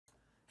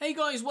Hey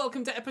guys,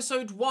 welcome to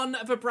episode 1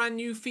 of a brand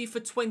new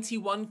FIFA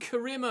 21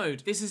 career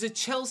mode. This is a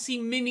Chelsea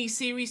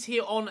mini-series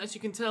here on, as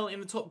you can tell in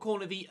the top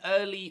corner, the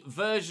early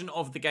version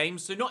of the game.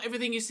 So not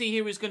everything you see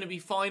here is going to be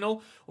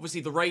final.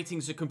 Obviously the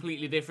ratings are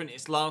completely different.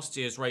 It's last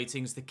year's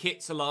ratings. The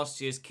kits are last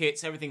year's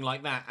kits. Everything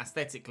like that,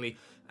 aesthetically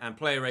and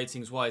player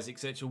ratings wise,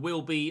 etc.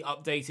 will be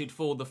updated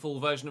for the full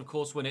version, of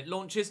course, when it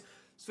launches.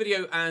 This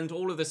video and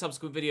all of the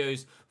subsequent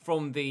videos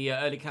from the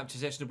early capture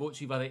session are brought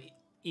to you by the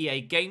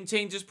EA Game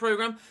Changers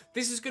program.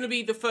 This is going to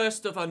be the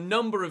first of a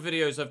number of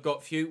videos I've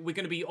got for you. We're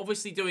going to be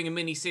obviously doing a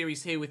mini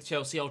series here with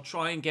Chelsea. I'll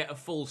try and get a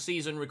full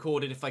season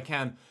recorded if I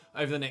can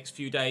over the next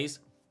few days.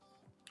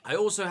 I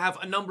also have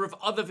a number of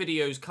other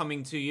videos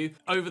coming to you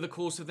over the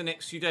course of the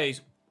next few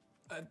days.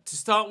 To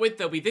start with,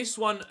 there'll be this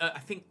one at, I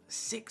think,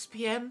 6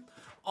 PM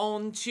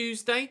on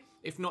Tuesday,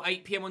 if not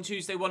 8 PM on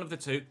Tuesday, one of the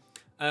two.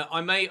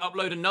 I may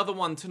upload another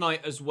one tonight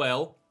as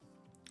well.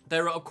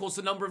 There are, of course,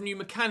 a number of new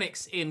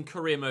mechanics in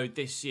career mode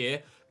this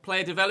year.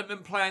 Player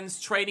development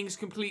plans, training's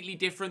completely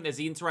different. There's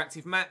the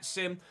interactive match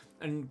sim,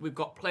 and we've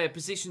got player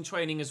position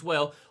training as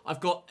well.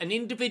 I've got an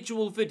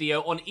individual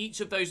video on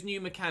each of those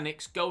new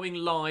mechanics going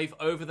live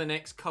over the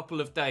next couple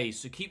of days.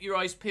 So keep your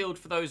eyes peeled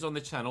for those on the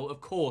channel.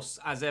 Of course,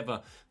 as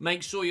ever,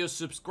 make sure you're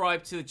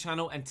subscribed to the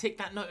channel and tick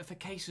that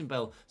notification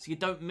bell so you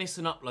don't miss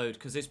an upload,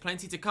 because there's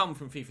plenty to come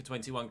from FIFA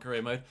 21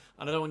 career mode,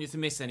 and I don't want you to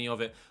miss any of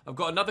it. I've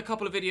got another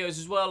couple of videos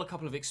as well, a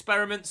couple of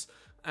experiments,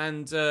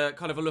 and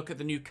kind of a look at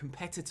the new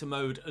competitor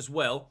mode as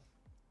well.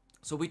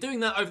 So we're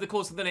doing that over the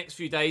course of the next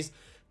few days,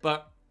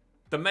 but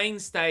the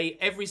mainstay,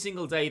 every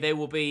single day, there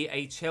will be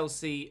a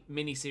Chelsea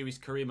mini-series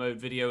career mode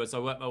video as I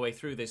work my way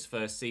through this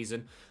first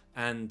season.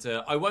 And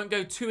I won't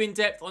go too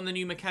in-depth on the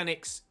new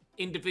mechanics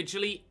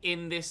individually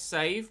in this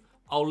save.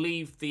 I'll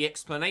leave the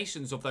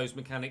explanations of those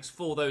mechanics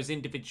for those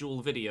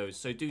individual videos.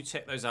 So do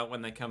check those out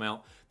when they come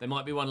out. There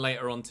might be one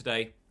later on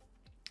today.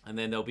 And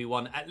then there'll be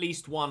at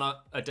least one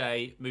a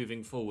day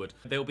moving forward.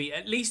 There'll be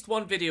at least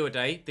one video a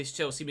day, this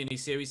Chelsea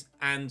mini-series,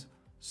 and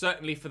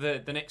certainly for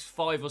the next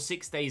 5 or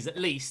 6 days at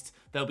least,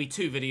 there'll be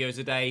 2 videos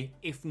a day,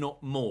 if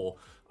not more,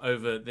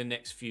 over the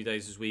next few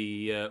days as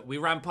we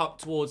ramp up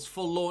towards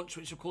full launch,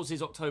 which of course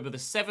is October the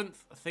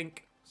 7th, I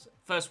think,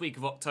 first week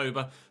of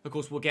October. Of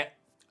course, we'll get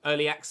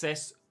early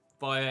access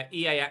via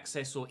EA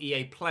Access or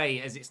EA Play,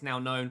 as it's now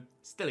known.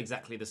 Still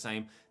exactly the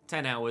same,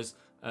 10 hours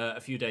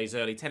a few days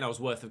early, 10 hours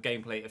worth of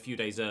gameplay a few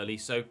days early.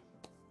 So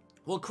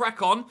we'll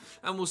crack on,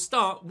 and we'll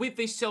start with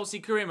this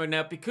Chelsea career mode.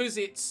 Now, because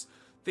it's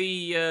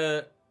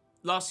the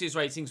last year's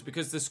ratings,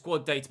 because the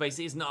squad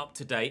database isn't up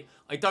to date,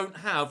 I don't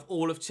have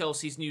all of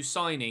Chelsea's new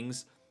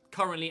signings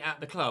currently at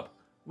the club,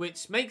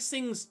 which makes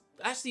things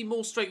actually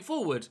more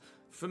straightforward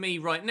for me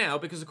right now,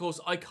 because of course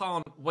I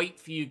can't wait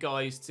for you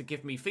guys to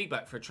give me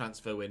feedback for a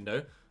transfer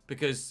window,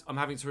 because I'm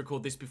having to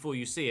record this before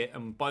you see it,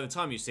 and by the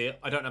time you see it,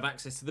 I don't have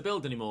access to the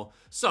build anymore.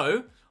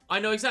 So I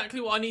know exactly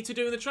what I need to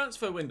do in the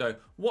transfer window.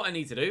 What I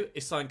need to do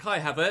is sign Kai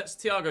Havertz,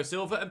 Thiago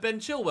Silva and Ben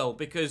Chilwell,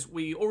 because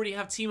we already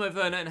have Timo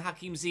Werner and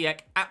Hakim Ziyech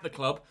at the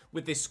club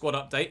with this squad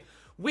update.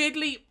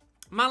 Weirdly,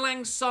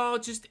 Malang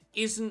Sarr just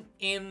isn't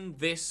in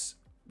this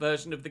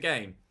version of the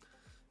game.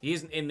 He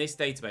isn't in this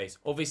database.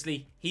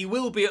 Obviously, he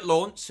will be at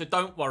launch, so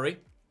don't worry.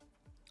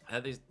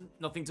 There's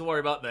nothing to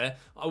worry about there.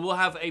 I will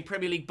have a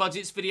Premier League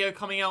budgets video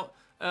coming out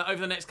over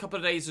the next couple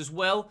of days as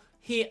well.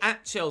 Here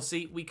at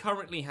Chelsea, we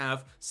currently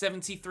have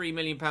 £73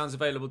 million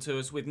available to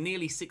us, with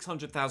nearly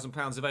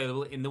 £600,000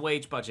 available in the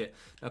wage budget.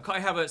 Now, Kai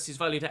Havertz is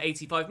valued at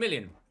 £85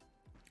 million.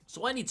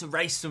 So I need to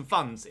raise some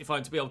funds if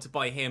I'm to be able to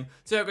buy him.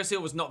 Thiago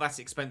Silva's not that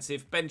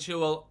expensive. Ben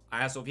Chilwell,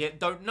 as of yet,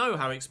 don't know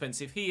how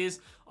expensive he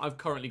is. I've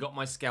currently got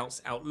my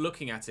scouts out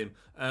looking at him.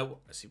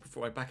 See,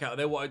 before I back out of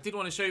there, what I did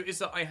want to show you is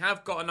that I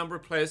have got a number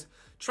of players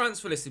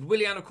transfer listed.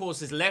 Willian, of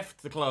course, has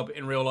left the club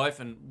in real life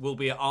and will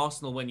be at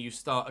Arsenal when you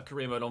start a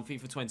career mode on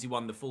FIFA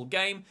 21, the full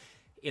game.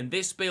 In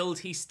this build,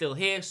 he's still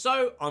here,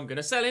 so I'm going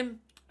to sell him.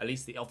 At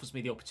least it offers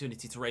me the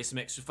opportunity to raise some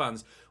extra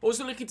funds.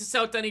 Also looking to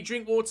sell Danny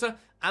Drinkwater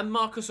and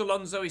Marcos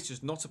Alonso. He's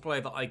just not a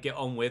player that I get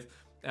on with.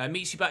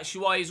 Michy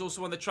Batshuayi is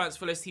also on the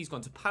transfer list. He's gone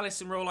to Palace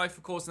in real life,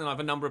 of course. And then I have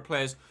a number of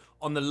players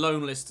on the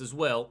loan list as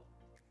well.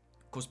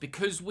 Of course,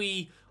 because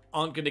we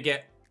aren't going to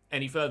get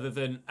any further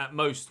than, at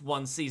most,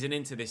 1 season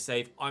into this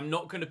save, I'm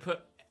not going to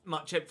put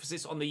much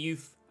emphasis on the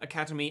youth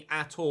academy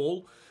at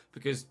all,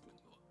 because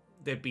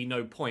there'd be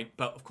no point.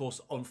 But, of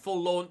course, on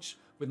full launch,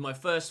 with my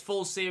first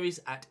full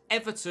series at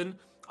Everton,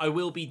 I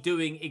will be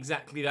doing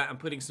exactly that and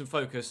putting some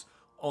focus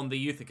on the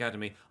Youth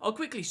Academy. I'll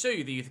quickly show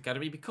you the Youth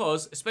Academy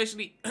because,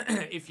 especially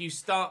if you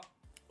start,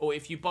 or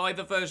if you buy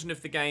the version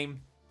of the game,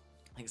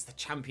 I think it's the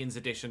Champions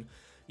Edition,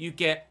 you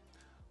get,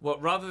 well,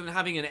 rather than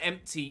having an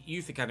empty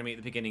Youth Academy at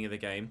the beginning of the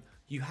game,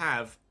 you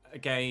have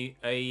a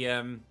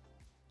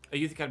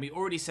Youth Academy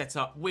already set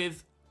up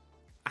with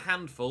a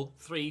handful,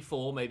 3,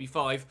 4, maybe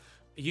 5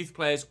 youth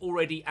players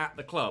already at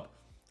the club.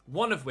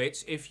 One of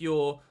which, if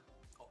you're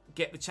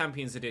get the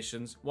Champions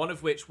Editions, one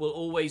of which will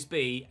always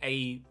be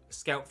a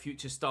Scout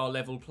Future Star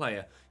level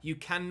player. You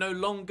can no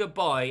longer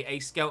buy a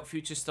Scout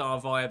Future Star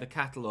via the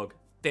catalogue.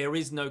 There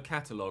is no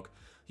catalogue.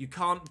 You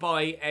can't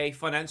buy a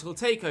financial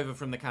takeover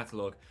from the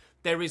catalogue.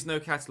 There is no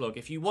catalogue.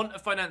 If you want a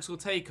financial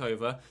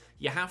takeover,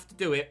 you have to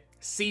do it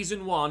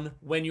Season 1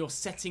 when you're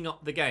setting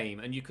up the game,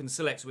 and you can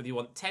select whether you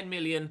want 10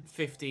 million,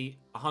 50,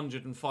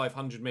 100 and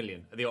 500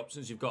 million are the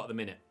options you've got at the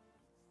minute.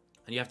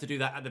 And you have to do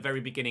that at the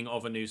very beginning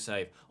of a new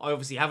save. I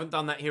obviously haven't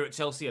done that here at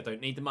Chelsea. I don't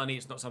need the money.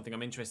 It's not something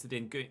I'm interested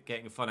in,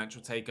 getting a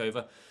financial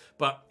takeover.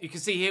 But you can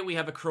see here we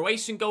have a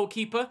Croatian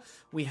goalkeeper.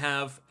 We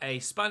have a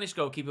Spanish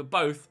goalkeeper.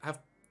 Both have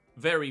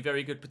very,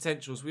 very good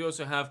potentials. We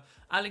also have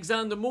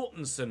Alexander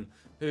Mortensen,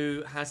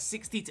 who has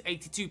 60 to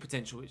 82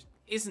 potential, which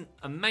isn't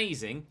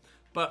amazing.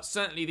 But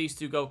certainly these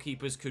two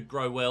goalkeepers could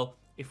grow well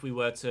if we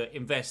were to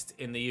invest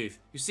in the youth.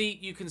 You see,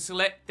 you can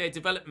select their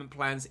development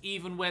plans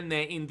even when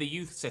they're in the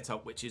youth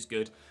setup, which is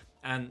good.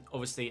 And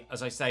obviously,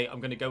 as I say, I'm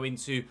going to go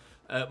into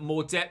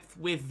more depth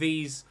with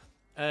these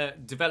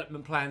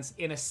development plans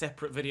in a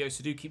separate video.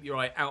 So do keep your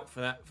eye out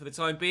for that. For the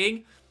time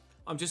being,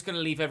 I'm just going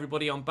to leave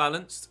everybody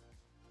unbalanced.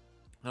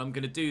 I'm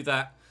going to do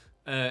that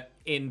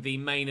in the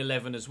main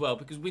 11 as well,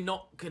 because we're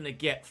not going to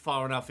get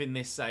far enough in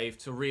this save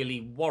to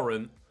really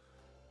warrant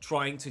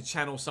trying to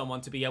channel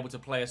someone to be able to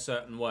play a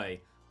certain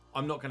way.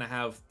 I'm not going to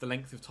have the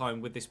length of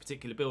time with this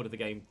particular build of the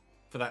game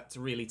for that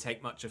to really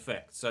take much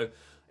effect. So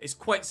it's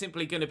quite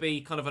simply going to be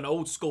kind of an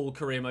old school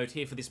career mode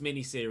here for this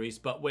mini-series,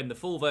 but when the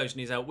full version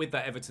is out with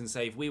that Everton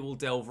save, we will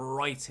delve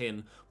right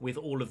in with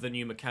all of the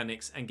new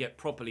mechanics and get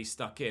properly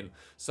stuck in.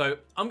 So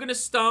I'm going to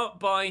start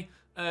by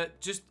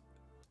just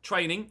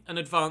training and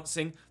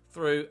advancing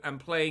through and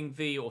playing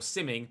or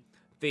simming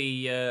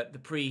the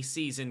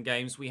pre-season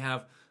games. We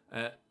have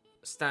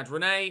Stade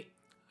Rennais,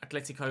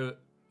 Athletic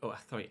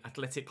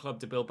Club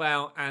de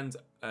Bilbao and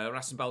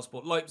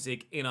Rasenballsport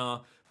Leipzig in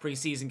our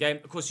pre-season game.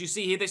 Of course, you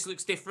see here, this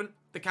looks different.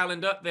 The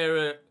calendar,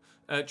 there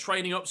are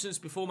training options,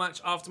 before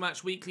match, after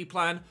match, weekly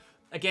plan.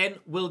 Again,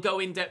 we'll go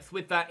in depth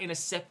with that in a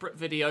separate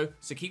video,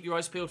 so keep your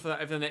eyes peeled for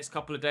that over the next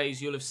couple of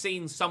days. You'll have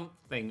seen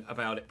something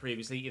about it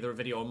previously, either a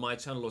video on my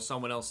channel or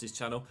someone else's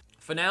channel.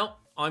 For now,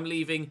 I'm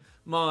leaving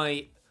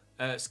my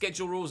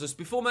schedule rules as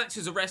before match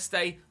is a rest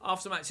day,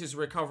 after match is a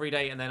recovery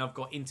day, and then I've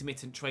got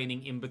intermittent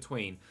training in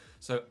between.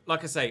 So,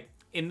 like I say,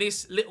 in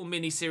this little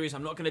mini-series,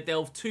 I'm not going to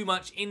delve too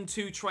much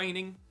into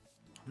training.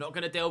 I'm not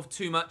going to delve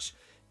too much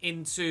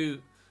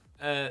into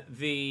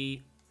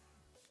the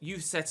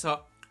youth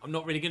setup. I'm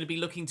not really going to be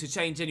looking to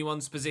change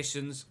anyone's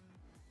positions.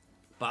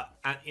 But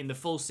in the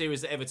full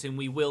series at Everton,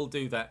 we will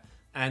do that.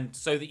 And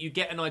so that you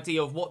get an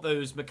idea of what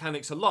those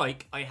mechanics are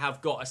like, I have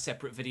got a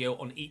separate video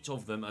on each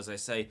of them, as I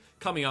say,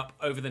 coming up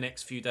over the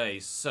next few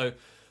days. So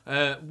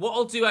what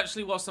I'll do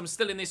actually whilst I'm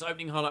still in this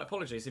opening highlight,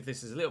 apologies if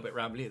this is a little bit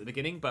rambly at the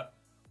beginning, but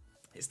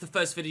it's the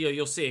first video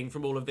you're seeing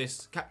from all of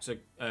this capture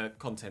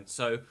content.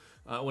 So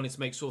I wanted to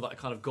make sure that I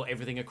kind of got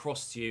everything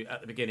across to you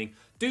at the beginning.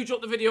 Do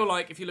drop the video a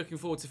like if you're looking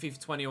forward to FIFA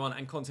 21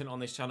 and content on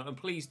this channel. And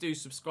please do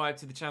subscribe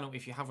to the channel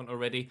if you haven't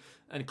already.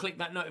 And click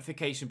that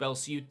notification bell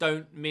so you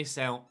don't miss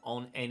out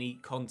on any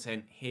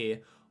content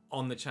here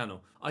on the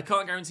channel. I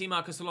can't guarantee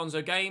Marcus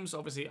Alonso games.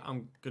 Obviously,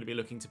 I'm going to be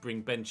looking to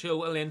bring Ben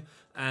Chilwell in.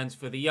 And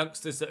for the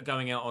youngsters that are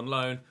going out on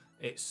loan,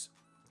 it's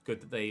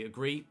good that they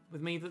agree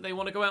with me that they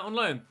want to go out on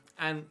loan.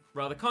 And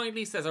rather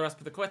kindly, Cesar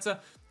Azpilicueta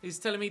is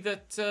telling me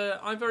that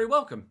I'm very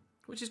welcome,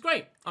 which is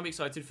great. I'm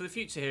excited for the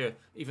future here,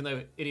 even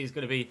though it is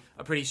going to be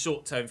a pretty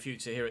short-term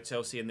future here at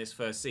Chelsea in this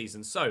first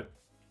season. So,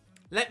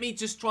 let me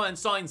just try and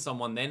sign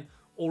someone then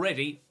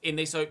already in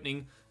this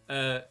opening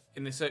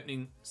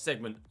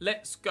segment.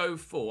 Let's go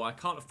for, I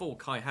can't afford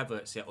Kai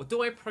Havertz yet. Or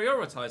do I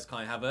prioritise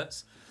Kai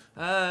Havertz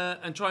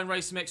and try and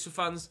raise some extra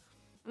funds?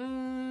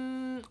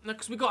 No,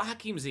 because we got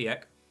Hakim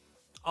Ziyech.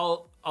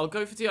 I'll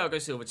go for Thiago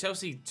Silva.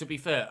 Chelsea, to be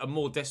fair, are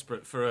more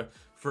desperate for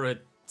a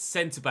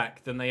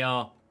centre-back than they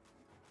are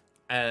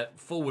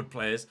forward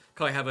players.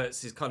 Kai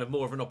Havertz is kind of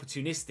more of an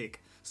opportunistic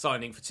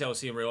signing for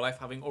Chelsea in real life,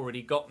 having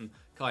already gotten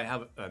Hakim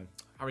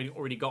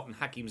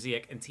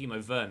Ziyech and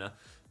Timo Werner.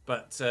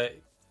 But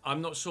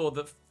I'm not sure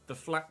that the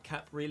flat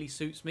cap really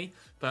suits me,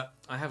 but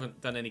I haven't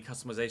done any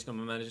customization on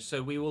my manager.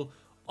 So we will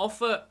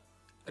offer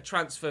a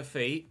transfer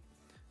fee,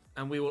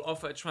 and we will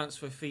offer a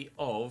transfer fee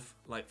of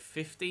like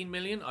 15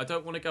 million. I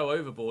don't want to go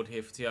overboard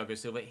here for Thiago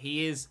Silva.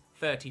 He is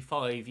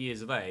 35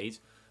 years of age,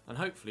 and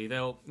hopefully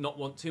they'll not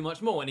want too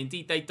much more. And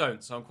indeed they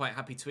don't, so I'm quite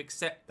happy to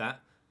accept that.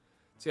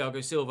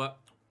 Thiago Silva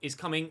is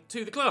coming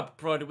to the club,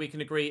 provided we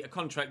can agree a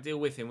contract deal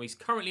with him. He's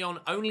currently on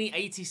only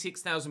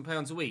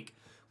 £86,000 a week,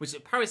 which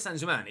at Paris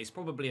Saint-Germain is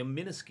probably a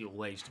minuscule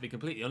wage, to be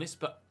completely honest.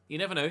 But you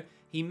never know.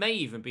 He may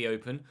even be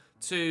open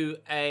to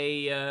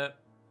a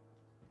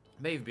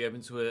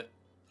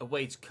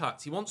wage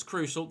cut. He wants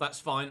Crucial. That's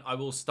fine. I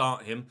will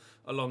start him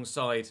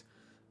alongside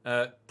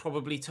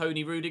probably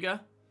Tony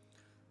Rudiger.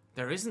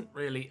 There isn't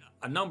really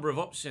a number of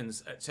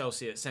options at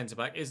Chelsea at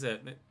centre-back, is there?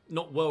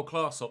 Not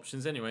world-class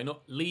options anyway,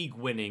 not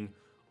league-winning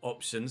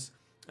options.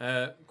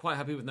 Quite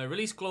happy with no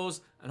release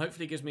clause, and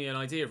hopefully gives me an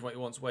idea of what he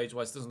wants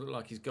wage-wise. Doesn't look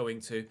like he's going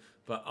to,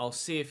 but I'll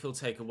see if he'll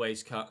take a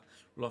wage cut.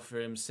 We'll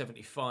offer him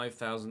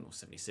 75,000 or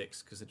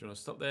 76 because they're trying to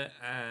stop there,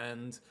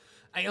 and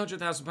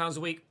 £800,000 a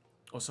week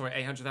or sorry,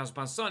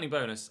 £800,000 signing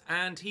bonus.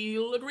 And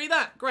he'll agree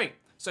that. Great.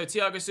 So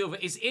Thiago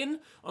Silva is in.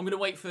 I'm going to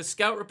wait for the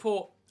scout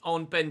report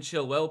on Ben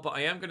Chilwell, but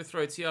I am going to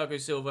throw Thiago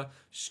Silva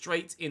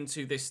straight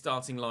into this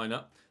starting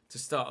lineup to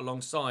start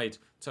alongside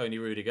Tony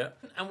Rudiger.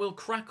 And we'll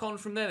crack on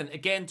from there then.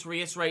 Again, to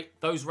reiterate,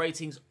 those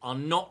ratings are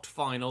not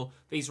final.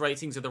 These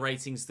ratings are the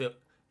ratings that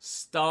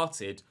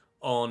started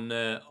on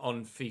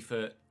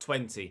FIFA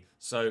 20.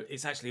 So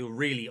it's actually a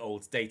really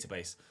old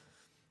database.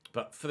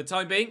 But for the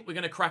time being, we're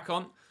going to crack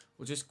on.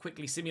 We'll just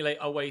quickly simulate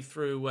our way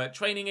through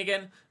training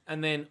again,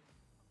 and then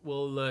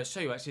we'll show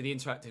you actually the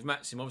interactive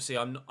match sim. Obviously,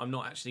 I'm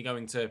not actually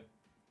going to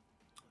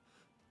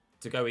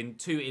go in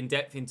too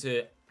in-depth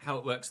into how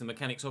it works, the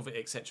mechanics of it,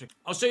 etc.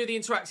 I'll show you the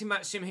interactive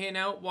match sim here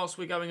now whilst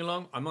we're going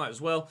along. I might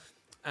as well.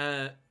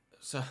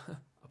 So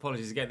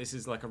apologies again, this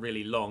is like a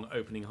really long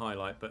opening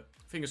highlight, but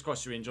fingers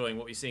crossed you're enjoying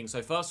what you're seeing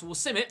so far. So we'll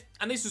sim it,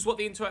 and this is what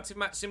the interactive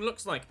match sim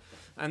looks like.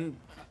 And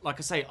like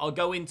I say, I'll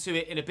go into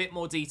it in a bit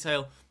more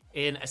detail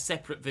in a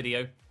separate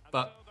video,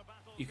 but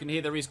you can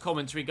hear there is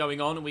commentary going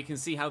on, and we can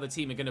see how the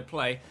team are going to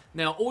play.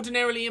 Now,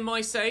 ordinarily in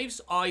my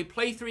saves, I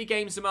play 3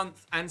 games a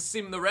month and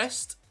sim the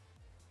rest,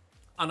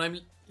 and I'm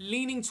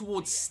leaning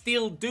towards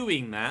still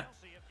doing that.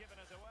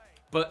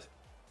 But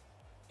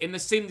in the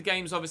simmed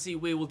games, obviously,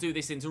 we will do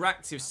this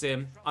interactive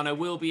sim, and I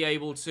will be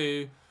able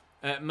to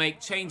make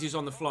changes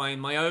on the fly in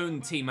my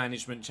own team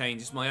management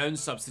changes, my own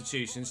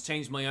substitutions,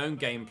 change my own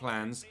game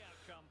plans,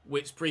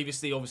 which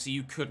previously, obviously,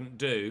 you couldn't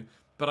do.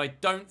 But I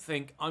don't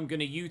think I'm going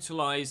to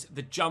utilise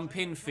the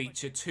jump-in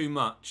feature too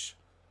much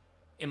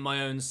in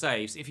my own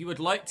saves. If you would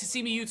like to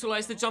see me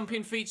utilise the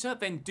jump-in feature,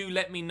 then do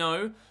let me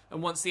know.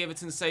 And once the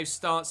Everton save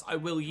starts, I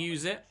will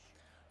use it.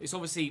 It's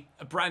obviously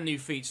a brand new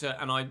feature,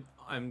 and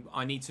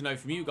I need to know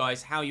from you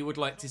guys how you would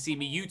like to see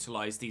me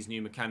utilise these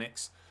new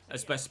mechanics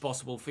as best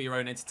possible for your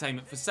own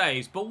entertainment for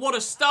saves. But what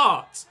a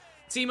start!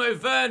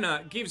 Timo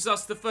Werner gives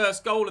us the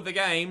first goal of the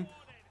game.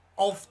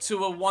 Off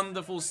to a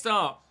wonderful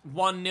start.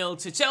 1-0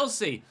 to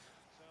Chelsea.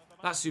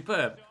 That's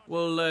superb.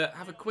 We'll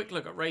have a quick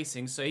look at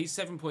ratings. So he's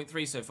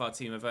 7.3 so far,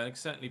 Timo Werner.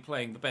 Certainly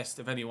playing the best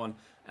of anyone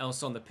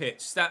else on the pitch.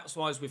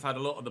 Stats-wise, we've had a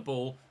lot of the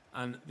ball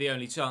and the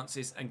only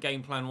chances. And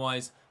game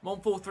plan-wise, I'm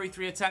on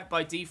 4-3-3 attack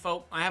by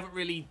default. I haven't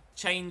really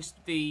changed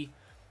the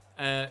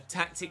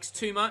tactics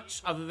too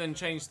much, other than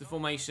change the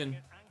formation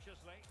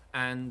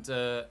and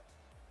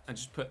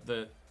just put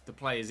the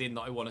players in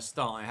that I want to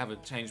start. I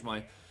haven't changed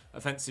my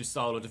offensive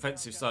style or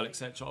defensive style,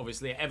 etc.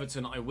 Obviously, at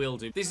Everton, I will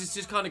do. This is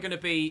just kind of going to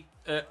be...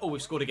 oh,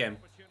 we've scored again.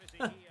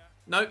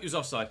 No, it was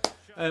offside.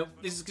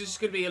 This is just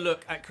going to be a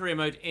look at career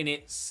mode in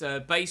its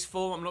base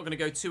form. I'm not going to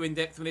go too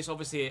in-depth with this.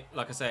 Obviously,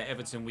 like I say, at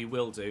Everton, we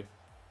will do.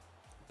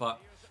 But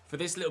for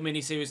this little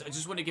mini-series, I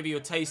just want to give you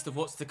a taste of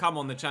what's to come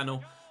on the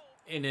channel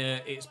in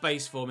its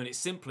base form, in its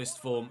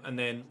simplest form, and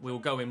then we'll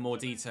go in more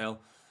detail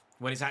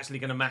when it's actually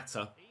going to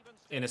matter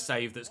in a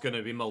save that's going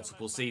to be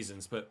multiple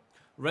seasons. But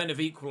Rennes have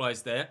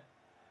equalised there.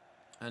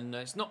 And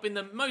it's not been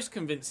the most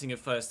convincing of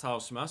first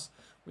halves from us.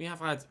 We have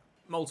had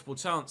multiple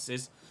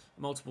chances,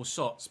 multiple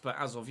shots, but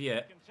as of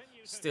yet,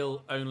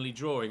 still only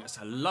drawing. It's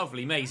a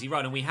lovely mazy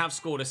run, and we have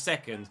scored a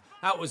second.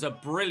 That was a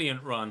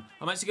brilliant run.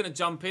 I'm actually going to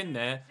jump in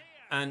there,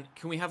 and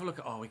can we have a look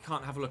at... Oh, we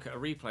can't have a look at a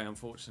replay,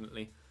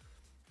 unfortunately.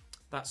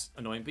 That's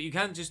annoying, but you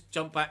can just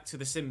jump back to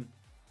the sim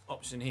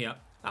option here.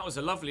 That was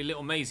a lovely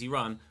little mazy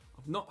run.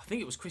 I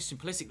think it was Christian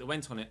Pulisic that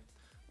went on it.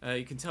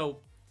 You can tell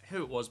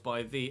who it was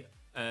by the...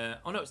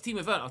 oh no, it's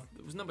Timo Werner.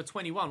 It was number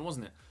 21,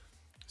 wasn't it?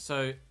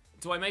 So,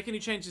 do I make any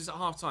changes at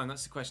half-time?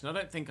 That's the question. I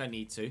don't think I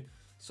need to.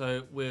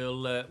 So,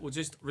 we'll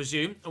just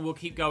resume and we'll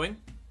keep going.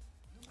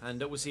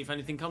 And we'll see if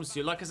anything comes to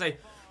you. Like I say,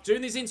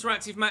 during these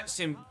interactive match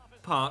sim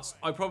parts,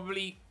 I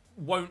probably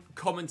won't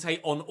commentate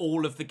on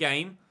all of the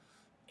game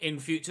in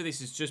future.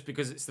 This is just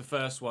because it's the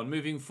first one.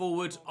 Moving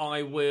forward,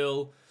 I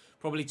will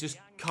probably just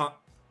cut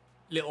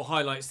little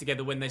highlights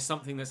together when there's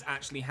something that's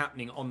actually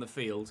happening on the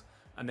field.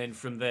 And then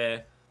from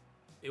there...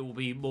 it will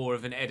be more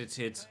of an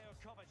edited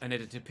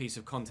piece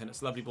of content.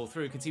 It's a lovely ball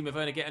through. Can Timo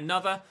Werner get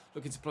another?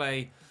 Looking to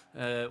play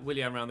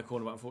Willian around the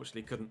corner, but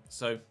unfortunately couldn't.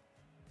 So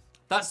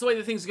that's the way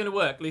that things are going to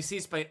work.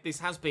 This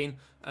has been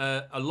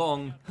a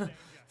long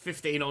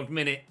 15-odd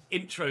minute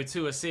intro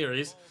to a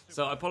series.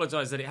 So I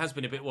apologise that it has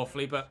been a bit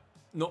waffly, but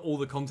not all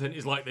the content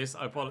is like this.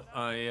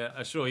 I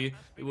assure you,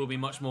 it will be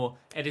much more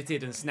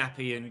edited and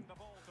snappy and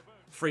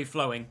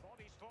free-flowing.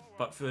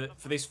 But for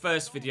this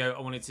first video, I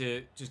wanted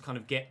to just kind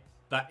of get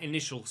that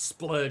initial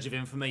splurge of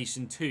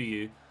information to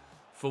you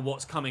for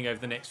what's coming over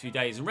the next few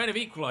days. And Rennes have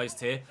equalised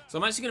here, so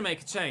I'm actually going to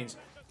make a change.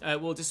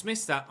 We'll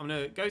dismiss that. I'm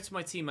going to go to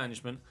my team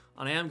management,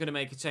 and I am going to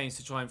make a change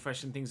to try and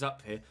freshen things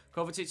up here.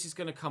 Kovacic is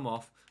going to come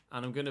off,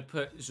 and I'm going to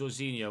put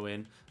Jorginho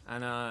in.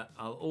 And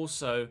I'll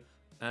also...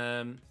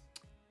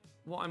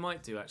 what I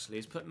might do, actually,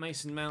 is put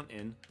Mason Mount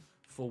in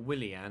for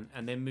Willian,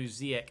 and then move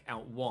Ziyech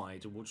out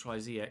wide. And we'll try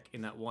Ziyech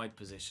in that wide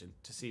position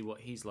to see what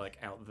he's like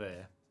out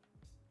there.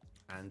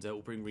 And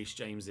we'll bring Reece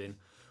James in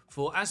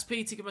for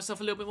Aspi to give myself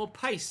a little bit more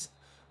pace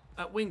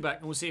at wing-back.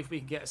 And we'll see if we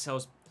can get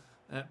ourselves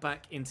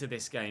back into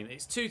this game.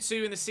 It's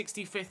 2-2 in the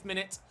 65th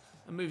minute.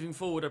 And moving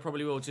forward, I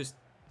probably will just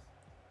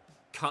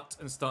cut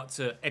and start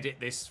to edit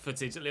this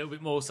footage a little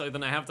bit more so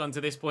than I have done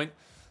to this point.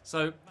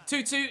 So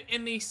 2-2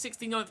 in the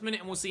 69th minute,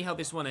 and we'll see how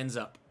this one ends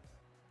up.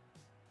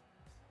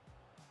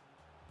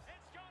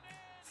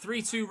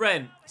 3-2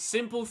 Ren,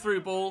 simple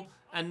through ball,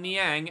 and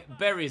Niang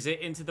buries it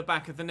into the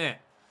back of the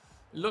net.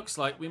 Looks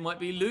like we might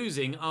be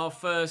losing our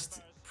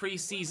first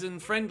pre-season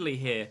friendly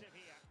here.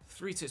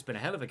 3-2, it's been a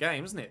hell of a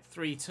game, isn't it?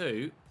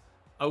 3-2.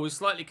 I was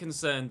slightly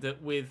concerned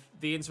that with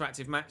the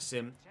interactive match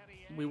sim,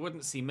 we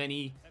wouldn't see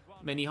many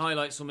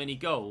highlights or many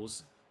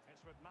goals.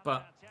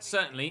 But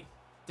certainly,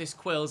 this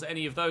quells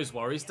any of those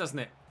worries, doesn't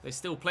it? There's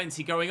still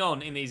plenty going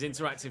on in these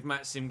interactive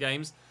match sim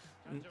games.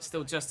 And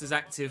still just as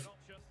active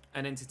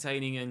and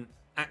entertaining and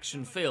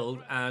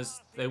action-filled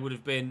as they would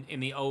have been in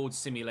the old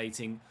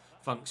simulating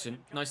function.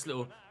 Nice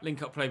little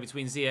link-up play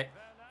between Ziyech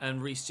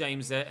and Reece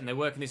James there, and they're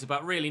working this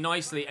about really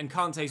nicely, and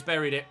Kante's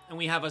buried it, and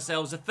we have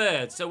ourselves a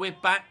third. So we're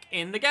back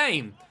in the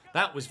game.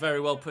 That was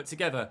very well put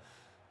together.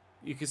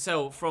 You could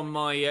tell from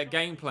my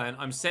game plan,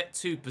 I'm set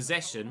to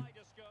possession,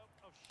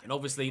 and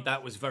obviously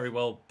that was very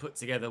well put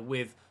together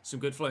with some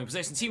good flowing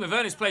possession. Timo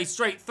Werner's played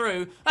straight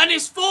through, and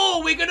it's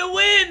 4! We're going to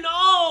win!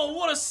 Oh,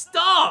 what a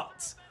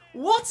start!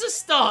 What a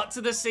start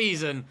to the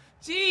season!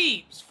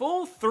 Jeeps,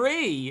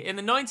 4-3 in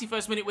the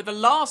 91st minute with the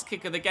last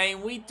kick of the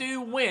game. We do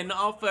win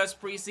our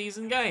first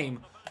pre-season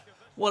game.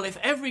 Well, if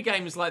every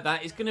game is like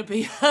that, it's going to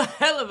be a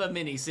hell of a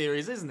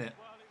mini-series, isn't it?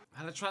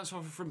 Had a transfer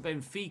offer from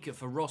Benfica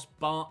for Ross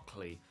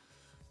Barkley.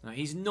 Now,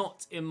 he's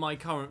not in my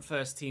current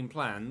first team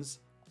plans,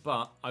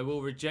 but I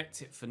will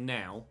reject it for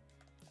now.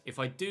 If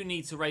I do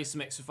need to raise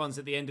some extra funds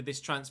at the end of this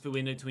transfer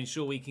window to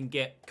ensure we can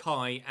get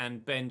Kai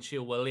and Ben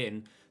Chilwell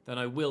in, then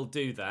I will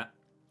do that.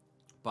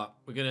 But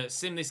we're going to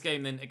sim this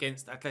game then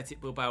against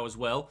Athletic Bilbao as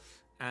well.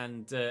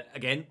 And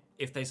again,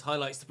 if there's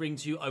highlights to bring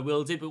to you, I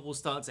will do. But we'll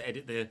start to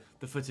edit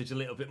the footage a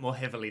little bit more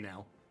heavily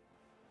now.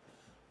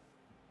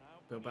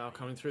 Bilbao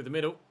coming through the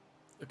middle.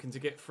 Looking to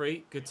get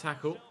free. Good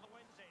tackle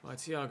by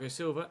Thiago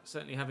Silva.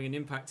 Certainly having an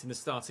impact in the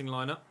starting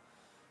lineup.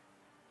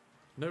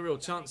 No real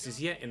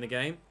chances yet in the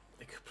game.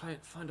 They could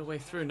find a way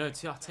through. No, I'll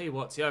tell you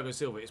what, Thiago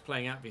Silva is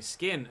playing out of his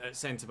skin at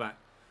centre-back.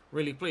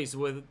 Really pleased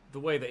with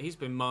the way that he's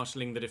been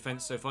marshalling the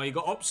defence so far. You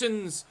got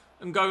options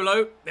and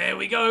Golo. There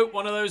we go.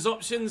 One of those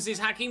options is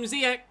Hakim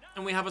Ziyech.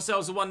 And we have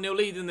ourselves a 1-0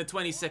 lead in the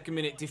 22nd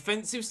minute.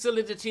 Defensive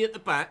solidity at the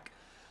back.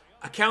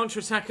 A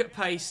counter-attack at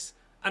pace.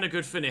 And a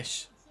good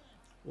finish.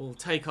 We'll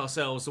take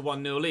ourselves a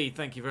 1-0 lead.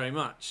 Thank you very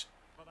much.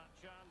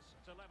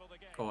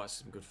 Oh,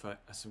 that's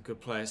some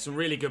good players. Some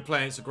really good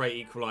players. It's a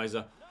great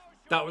equaliser.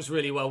 That was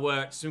really well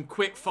worked. Some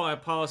quick-fire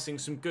passing.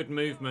 Some good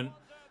movement.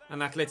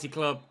 And Athletic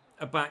Club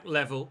a back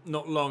level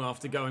not long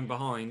after going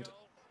behind.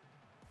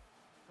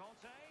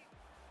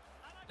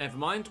 Never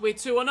mind, we're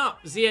 2-1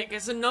 up. Ziyech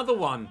gets another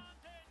one.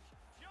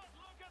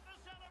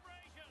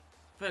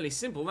 Fairly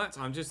simple that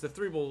time, just the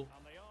through ball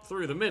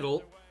through the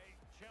middle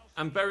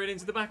and buried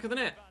into the back of the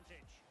net.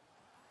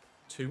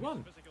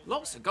 2-1.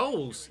 Lots of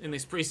goals in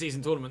this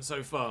pre-season tournament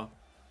so far.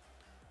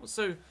 Not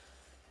so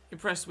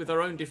impressed with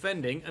our own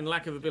defending and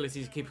lack of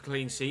ability to keep a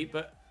clean sheet,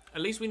 but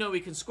at least we know we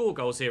can score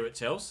goals here at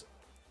Chelsea.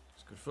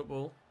 It's good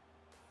football.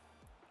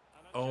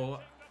 Oh,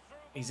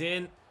 he's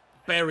in.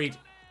 Buried.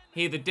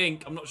 Hear the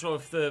dink. I'm not sure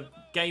if the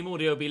game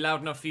audio will be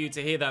loud enough for you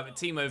to hear that, but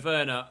Timo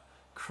Werner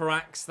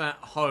cracks that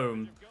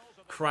home,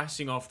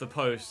 crashing off the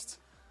post.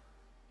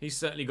 He's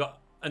certainly got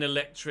an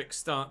electric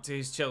start to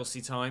his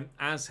Chelsea time,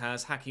 as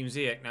has Hakim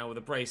Ziyech now with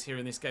a brace here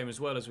in this game as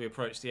well as we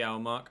approach the hour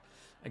mark.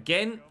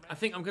 Again, I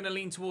think I'm going to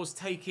lean towards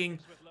taking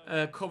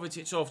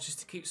Kovacic off just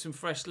to keep some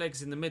fresh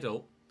legs in the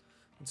middle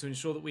and to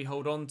ensure that we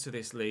hold on to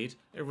this lead.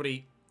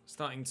 Everybody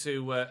starting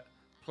to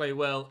play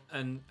well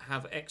and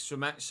have extra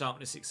match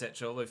sharpness,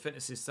 etc. Although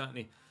fitness is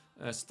certainly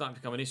starting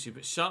to become an issue.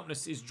 But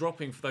sharpness is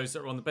dropping for those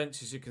that are on the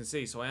bench, as you can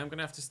see. So I am going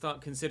to have to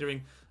start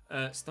considering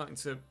starting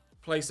to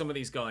play some of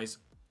these guys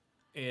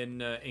in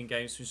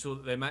games to ensure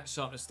that their match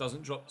sharpness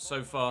doesn't drop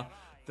so far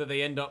that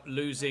they end up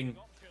losing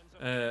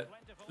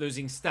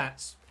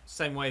stats.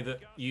 Same way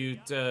that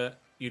you'd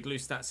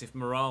lose stats if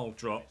morale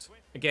dropped.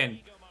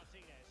 Again,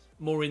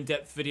 more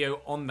in-depth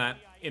video on that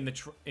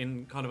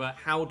in kind of a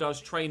how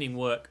does training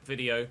work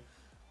video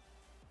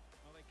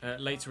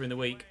later in the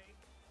week.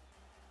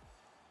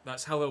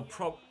 That's how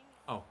they'll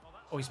oh,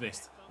 he's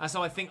missed. That's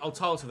how I think I'll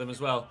title them as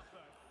well.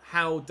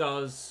 How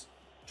does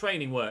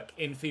training work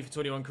in FIFA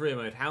 21 career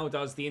mode? How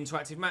does the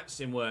interactive match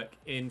sim work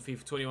in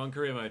FIFA 21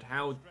 career mode?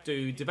 How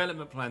do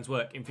development plans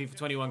work in FIFA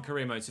 21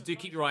 career mode? So do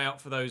keep your eye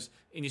out for those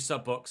in your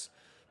sub box.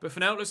 But for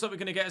now, it looks like we're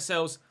going to get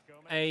ourselves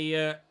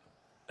a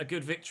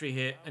good victory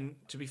here. And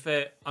to be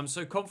fair, I'm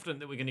so confident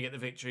that we're going to get the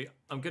victory.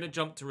 I'm going to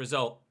jump to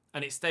result,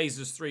 and it stays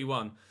as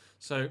 3-1.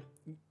 So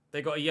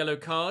they got a yellow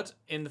card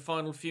in the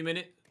final few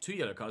minutes. 2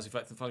 yellow cards, in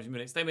fact, in the final few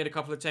minutes. They made a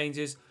couple of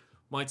changes.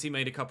 My team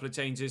made a couple of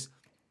changes.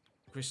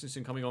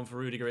 Christensen coming on for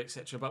Rudiger,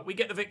 etc. But we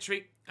get the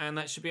victory, and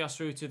that should be us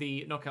through to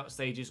the knockout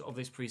stages of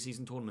this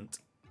pre-season tournament.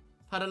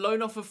 Had a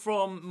loan offer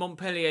from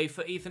Montpellier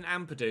for Ethan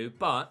Ampadu,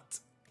 but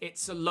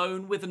it's a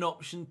loan with an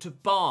option to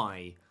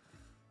buy.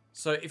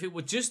 So if it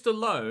were just a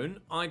loan,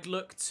 I'd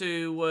look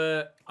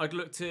to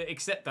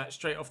accept that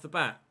straight off the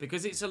bat.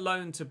 Because it's a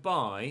loan to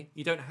buy,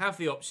 you don't have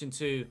the option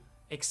to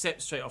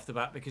accept straight off the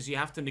bat because you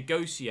have to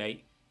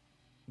negotiate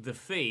the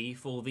fee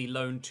for the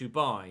loan to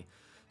buy.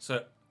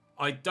 So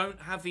I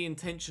don't have the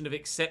intention of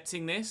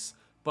accepting this,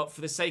 but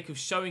for the sake of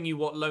showing you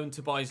what loan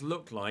to buys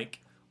look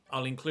like,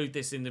 I'll include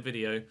this in the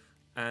video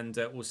and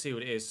we'll see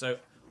what it is. So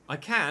I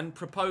can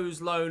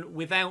propose loan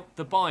without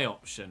the buy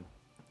option.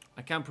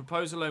 I can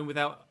propose a loan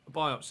without a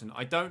buy option.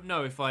 I don't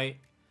know if I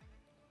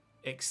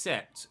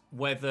accept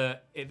whether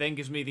it then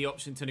gives me the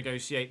option to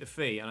negotiate the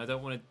fee, and I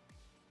don't want to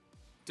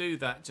do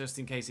that just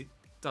in case it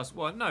does.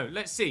 Well, no,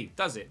 let's see.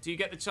 Does it? Do you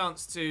get the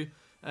chance to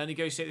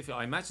negotiate the fee?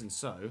 I imagine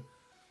so.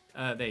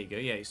 There you go.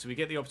 Yeah, so we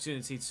get the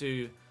opportunity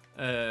to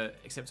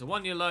accept a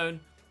 1-year loan.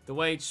 The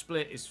wage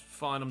split is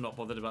fine. I'm not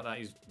bothered about that.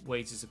 His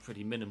wages are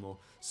pretty minimal.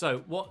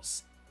 So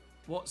what's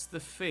the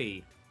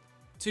fee?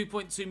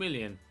 2.2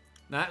 million.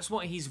 Now that's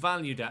what he's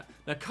valued at.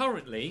 Now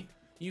currently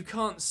you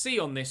can't see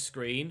on this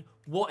screen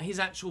what his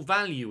actual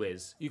value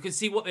is. You can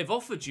see what they've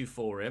offered you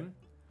for him,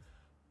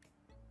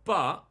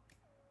 but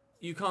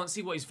you can't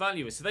see what his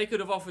value is. So they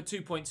could have offered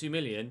 2.2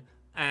 million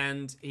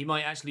and he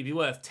might actually be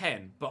worth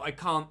 10, but I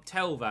can't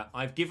tell that.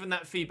 I've given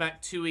that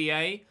feedback to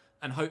EA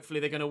and hopefully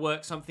they're going to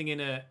work something in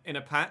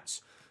a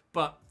patch,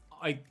 but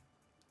I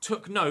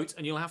took note,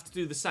 and you'll have to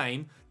do the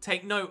same.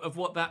 Take note of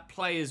what that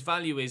player's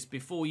value is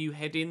before you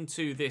head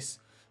into this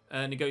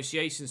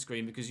negotiation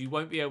screen, because you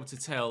won't be able to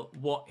tell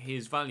what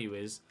his value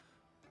is.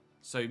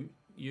 So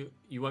you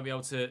won't be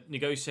able to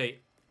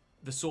negotiate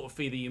the sort of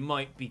fee that you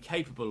might be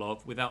capable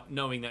of without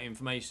knowing that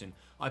information.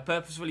 I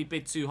purposefully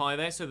bid too high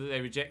there so that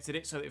they rejected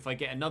it, so that if I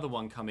get another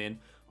one come in,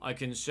 I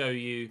can show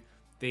you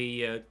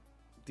the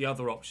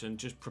other option,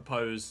 just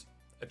propose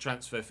a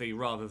transfer fee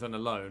rather than a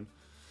loan.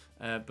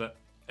 But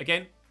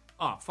again,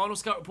 final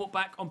scout report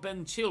back on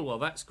Ben Chilwell.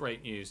 That's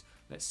great news.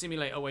 Let's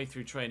simulate our way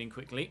through training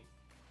quickly,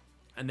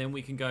 and then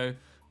we can go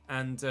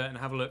and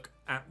have a look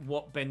at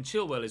what Ben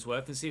Chilwell is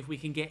worth and see if we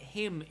can get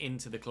him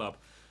into the club.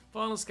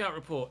 Final scout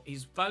report.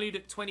 He's valued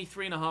at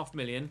 23.5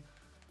 million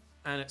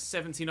and at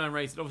 79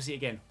 rated. Obviously,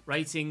 again,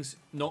 ratings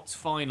not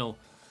final.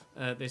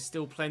 There's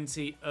still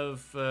plenty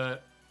of... well,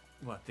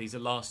 these are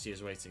last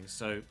year's ratings,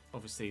 so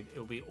obviously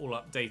it'll be all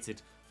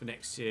updated for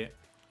next year,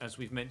 as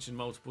we've mentioned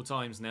multiple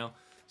times now.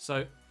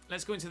 So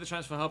let's go into the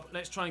transfer hub.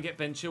 Let's try and get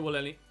Ben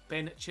Chilwell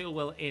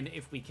in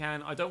if we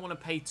can. I don't want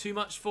to pay too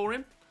much for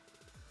him,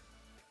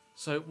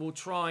 so we'll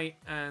try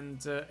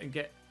and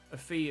get a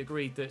fee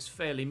agreed that's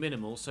fairly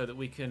minimal, so that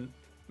we can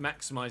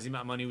maximise the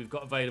amount of money we've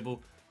got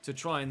available to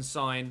try and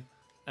sign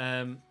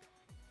Kai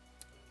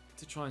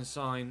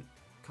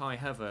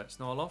Havertz.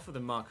 Now I'll offer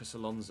them Marcus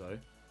Alonso,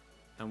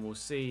 and we'll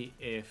see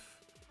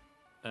if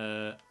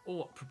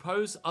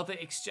propose other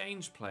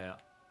exchange player.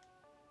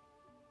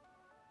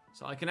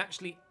 So I can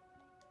actually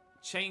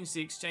change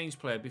the exchange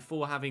player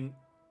before having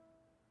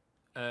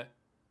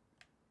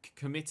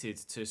committed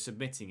to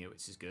submitting it,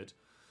 which is good.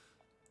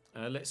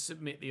 Let's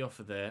submit the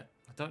offer there.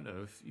 I don't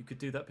know if you could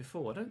do that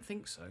before. I don't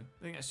think so.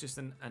 I think that's just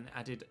an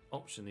added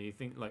option that you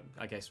think, like,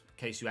 I guess, in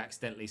case you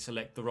accidentally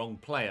select the wrong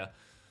player.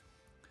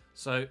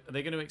 So are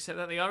they going to accept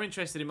that? They are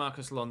interested in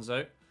Marcus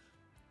Alonso,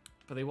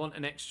 but they want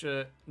an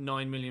extra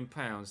 £9 million.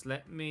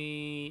 Let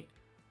me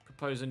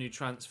propose a new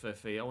transfer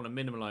fee. I want to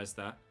minimise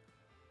that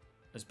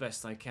as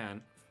best I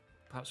can.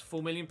 Perhaps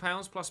 £4 million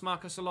plus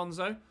Marcus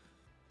Alonso.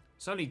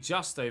 It's only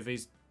just over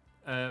his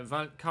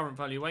current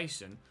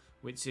valuation,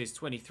 which is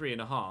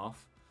 23.5.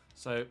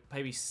 So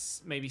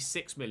maybe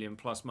 6 million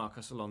plus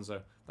Marcus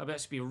Alonso. That'd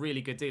actually be a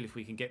really good deal if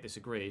we can get this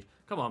agreed.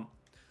 Come on,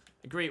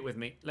 agree it with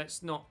me.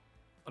 Let's not.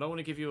 I don't want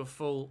to give you a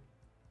full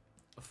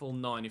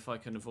 9 if I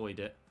can avoid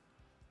it.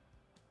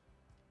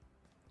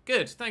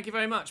 Good, thank you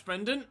very much,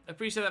 Brendan.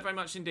 Appreciate that very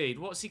much indeed.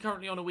 What's he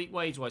currently on a week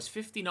wage-wise?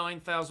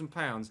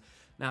 £59,000.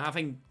 Now,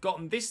 having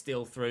gotten this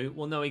deal through,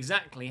 we'll know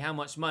exactly how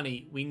much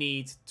money we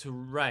need to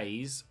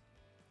raise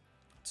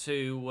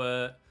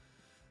to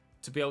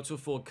be able to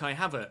afford Kai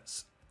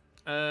Havertz.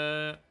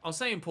 I'll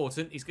say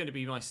important. He's going to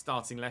be my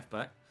starting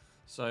left-back,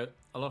 so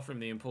I'll offer him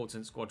the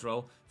important squad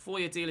role.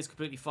 4-year deal is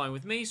completely fine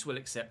with me, so we'll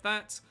accept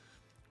that.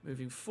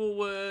 Moving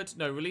forward,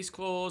 no release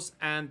clause,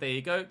 and there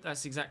you go.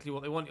 That's exactly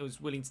what they want. He was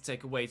willing to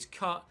take a wage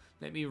cut.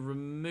 Let me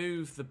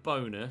remove the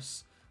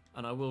bonus,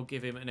 and I will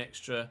give him an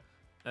extra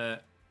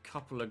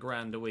couple of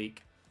grand a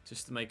week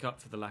just to make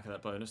up for the lack of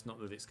that bonus. Not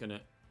that it's going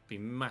to be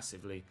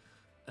massively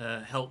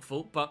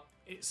helpful, but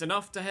it's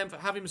enough to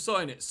have him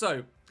sign it.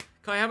 So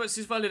Kai Havertz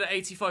is valued at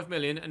 85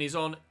 million and he's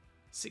on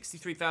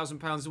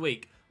 £63,000 a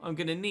week. I'm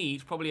going to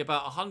need probably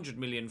about 100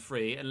 million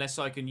free unless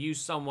I can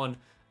use someone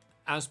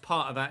as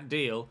part of that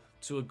deal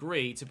to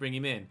agree to bring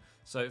him in.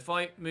 So if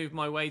I move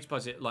my wage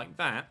budget like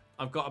that,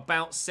 I've got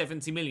about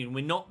 70 million.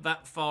 We're not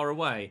that far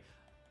away.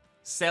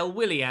 Sell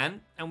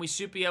Willian and we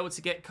should be able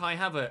to get Kai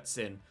Havertz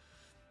in.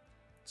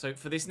 So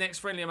for this next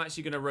friendly, I'm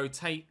actually going to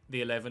rotate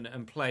the 11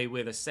 and play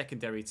with a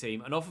secondary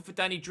team. An offer for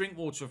Danny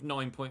Drinkwater of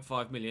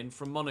 9.5 million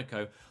from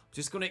Monaco. I'm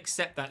just going to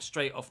accept that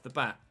straight off the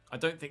bat. I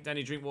don't think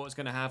Danny Drinkwater is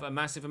going to have a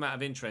massive amount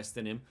of interest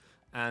in him.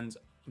 and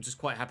I'm just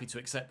quite happy to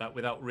accept that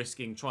without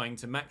risking trying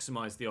to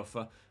maximise the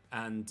offer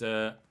and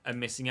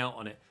missing out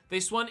on it.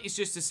 This one is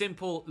just a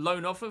simple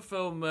loan offer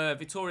from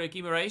Vitória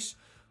Guimarães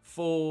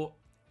for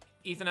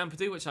Ethan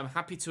Ampadu, which I'm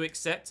happy to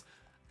accept.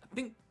 I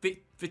think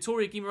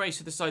Vitória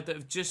Guimarães are the side that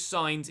have just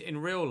signed in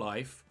real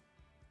life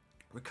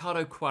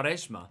Ricardo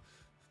Quaresma.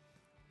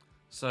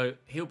 So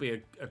he'll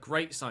be a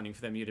great signing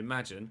for them, you'd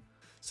imagine.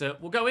 So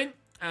we'll go in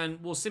and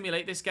we'll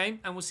simulate this game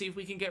and we'll see if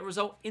we can get a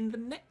result in the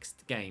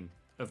next game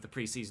of the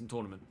pre-season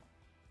tournament.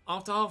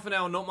 After half an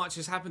hour, not much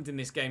has happened in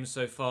this game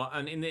so far,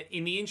 and in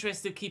the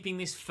interest of keeping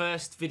this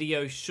first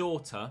video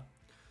shorter,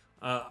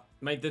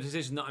 made the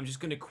decision that I'm just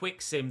going to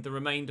quick sim the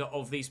remainder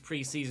of these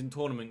pre-season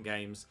tournament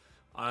games,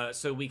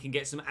 so we can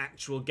get some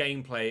actual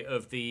gameplay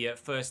of the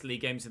first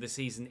league games of the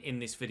season in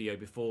this video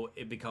before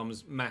it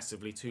becomes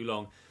massively too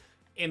long.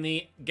 In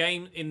the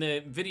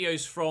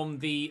videos from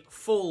the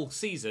full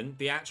season,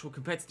 the actual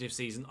competitive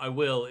season, I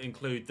will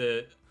include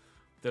the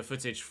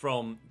footage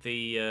from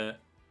the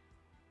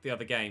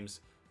other games,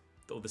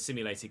 or the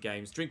simulated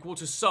games.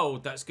 Drinkwater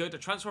sold, that's good. A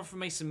transfer from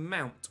Mason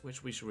Mount,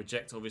 which we should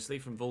reject, obviously,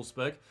 from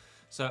Wolfsburg.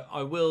 So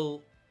I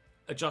will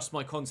adjust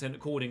my content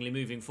accordingly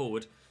moving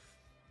forward.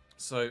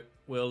 So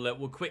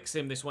we'll quick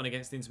sim this one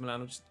against Inter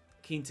Milan. I'm just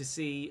keen to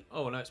see...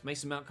 Oh, no, it's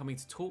Mason Mount coming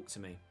to talk to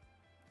me.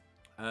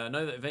 I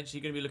know that eventually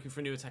you're going to be looking for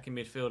a new attacking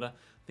midfielder.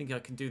 I think I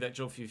can do that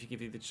job for you if you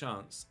give you the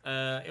chance.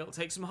 It'll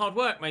take some hard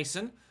work,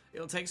 Mason.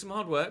 It'll take some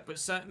hard work, but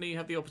certainly you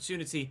have the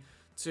opportunity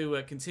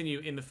to continue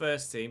in the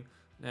first team.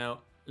 Now,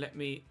 let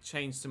me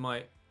change to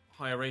my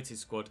higher rated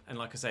squad. And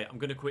like I say, I'm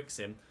going to quick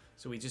sim.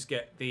 So we just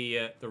get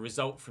the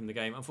result from the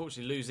game.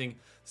 Unfortunately, losing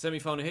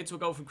semi-final here to a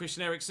goal from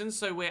Christian Eriksen.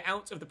 So we're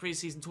out of the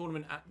pre-season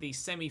tournament at the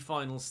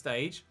semi-final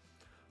stage.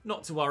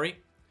 Not to worry.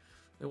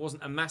 There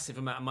wasn't a massive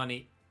amount of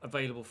money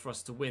available for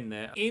us to win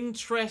there.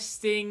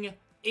 Interesting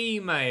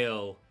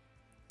email.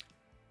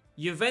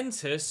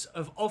 Juventus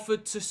have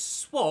offered to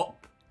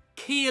swap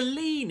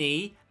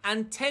Chiellini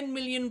and £10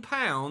 million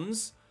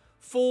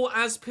for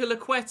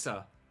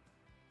Azpilicueta.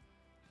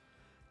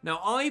 Now,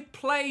 I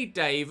played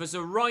Dave as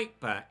a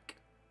right-back.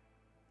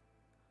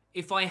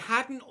 If I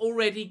hadn't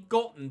already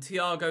gotten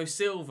Thiago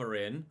Silva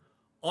in,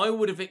 I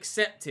would have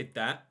accepted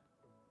that.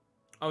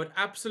 I would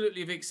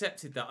absolutely have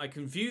accepted that. I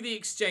can view the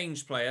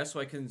exchange player so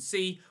I can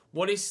see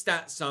what his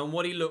stats are and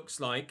what he looks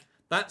like.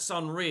 That's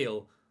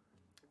unreal.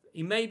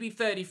 He may be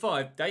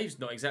 35. Dave's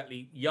not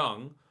exactly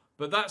young,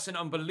 but that's an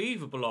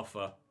unbelievable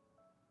offer.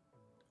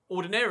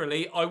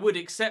 Ordinarily, I would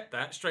accept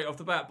that straight off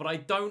the bat, but I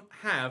don't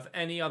have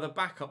any other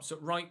backups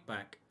at right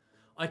back.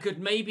 I could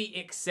maybe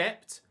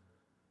accept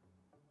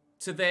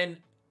to then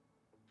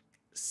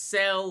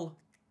sell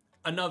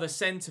another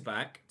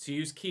centre-back to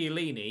use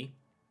Chiellini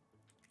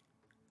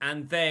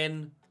and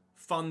then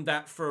fund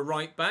that for a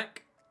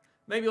right-back.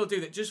 Maybe I'll do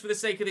that just for the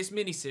sake of this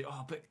mini-series.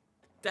 Oh, but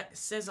that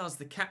Cesar's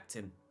the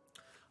captain.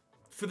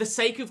 For the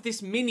sake of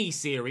this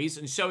mini-series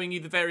and showing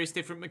you the various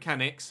different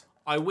mechanics,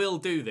 I will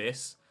do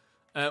this.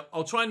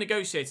 I'll try and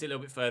negotiate it a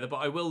little bit further, but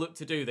I will look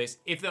to do this.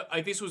 If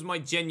this was my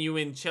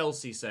genuine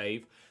Chelsea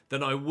save,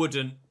 then I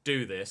wouldn't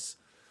do this.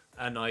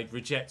 And I'd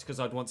reject because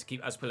I'd want to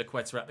keep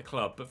Azpilicueta at the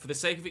club. But for the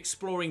sake of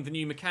exploring the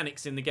new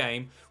mechanics in the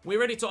game, we're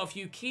ready to offer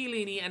you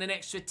Chiellini and an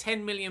extra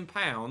 £10 million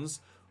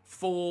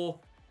for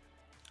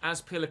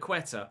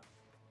Azpilicueta.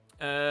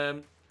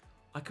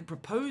 I could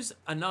propose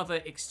another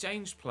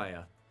exchange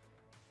player.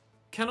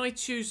 Can I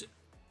choose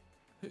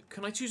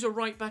a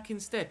right back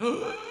instead?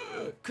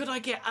 Could I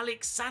get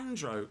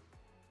Alexandro?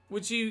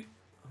 Would you?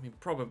 I mean,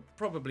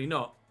 probably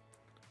not.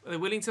 Are they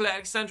willing to let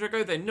Alexandro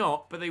go? They're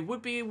not, but they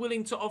would be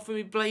willing to offer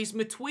me Blaise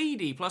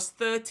Matuidi plus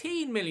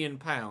 £13 million.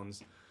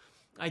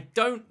 I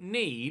don't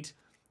need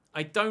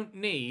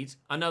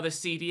another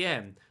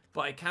CDM,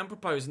 but I can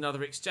propose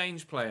another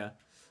exchange player.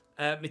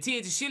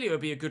 Mattia De Sciglio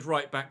would be a good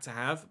right back to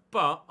have,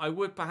 but I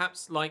would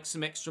perhaps like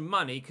some extra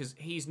money because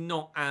he's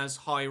not as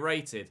high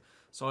rated.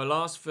 So I'll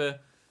ask for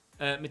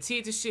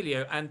Mattia De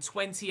Sciglio and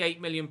 £28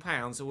 million,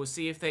 and we'll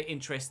see if they're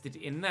interested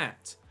in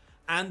that.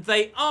 And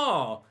they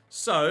are.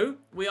 So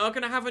we are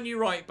going to have a new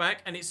right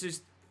back, and it's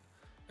just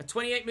a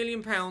 £28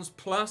 million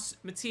plus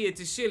Mattia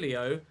De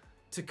Sciglio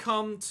to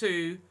come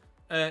to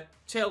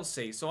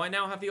Chelsea. So I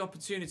now have the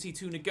opportunity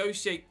to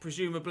negotiate,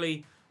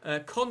 presumably,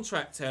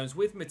 contract terms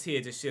with Mattia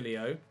De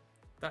Sciglio.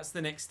 That's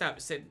the next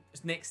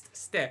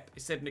step.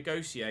 It said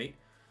negotiate.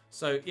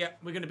 So, yeah,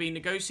 we're going to be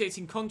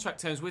negotiating contract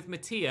terms with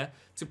Mattia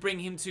to bring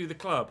him to the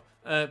club.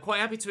 Quite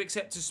happy to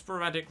accept a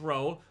sporadic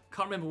role.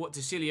 Can't remember what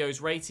De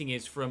Sciglio's rating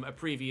is from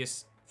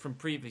previous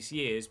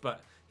years,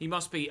 but he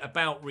must be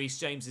about Reece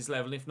James's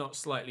level, if not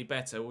slightly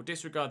better. We'll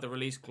disregard the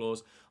release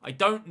clause. I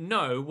don't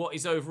know what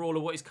his overall or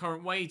what his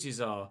current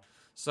wages are.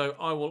 So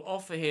I will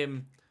offer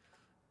him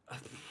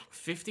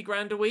 50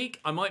 grand a week.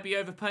 I might be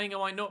overpaying, I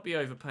might not be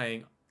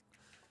overpaying.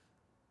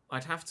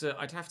 I'd have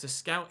to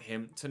scout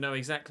him to know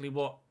exactly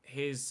what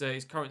his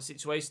current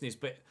situation is,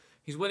 but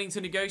he's willing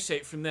to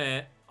negotiate from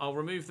there. I'll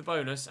remove the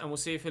bonus and we'll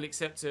see if he'll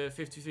accept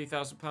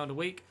 £53,000 a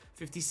week.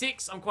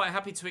 56, I'm quite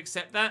happy to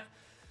accept that.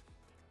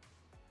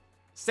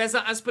 Cesar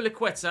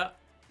Azpilicueta,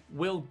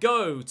 will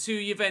go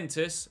to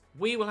Juventus.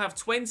 We will have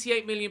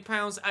 £28 million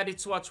added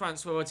to our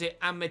transfer budget,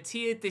 and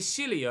Mattia De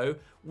Sciglio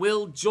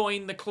will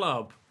join the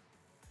club.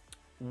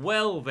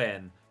 Well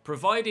then,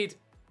 provided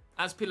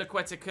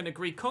Azpilicueta can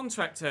agree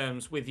contract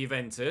terms with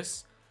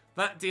Juventus,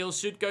 that deal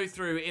should go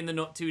through in the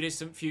not too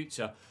distant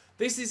future.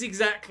 This is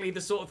exactly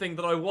the sort of thing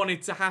that I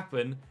wanted to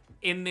happen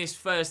in this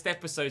first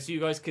episode, so you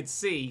guys could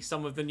see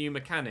some of the new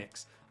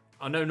mechanics.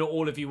 I know not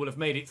all of you will have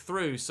made it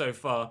through so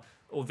far,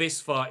 or this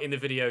far in the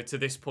video to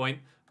this point,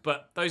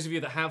 but those of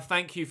you that have,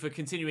 thank you for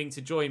continuing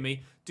to join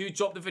me. Do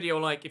drop the video a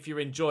like if you're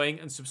enjoying,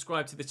 and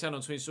subscribe to the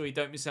channel to ensure you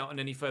don't miss out on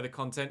any further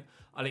content.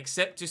 I'll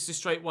accept just a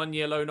straight 1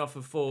 year loan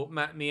offer for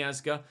Matt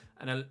Miazga,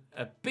 and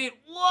a bit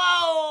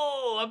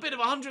of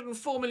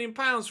 £104 million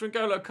for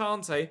N'Golo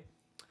Kante.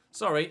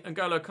 Sorry,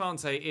 N'Golo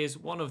Kante is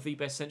one of the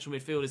best central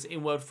midfielders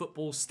in world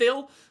football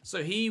still,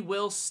 so he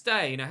will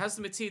stay. Now, has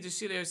the Mattia De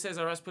Sciglio says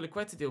our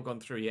Azpilicueta deal gone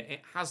through yet?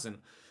 It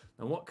hasn't.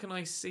 Now, what can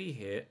I see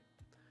here?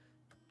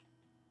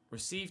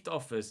 Received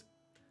offers.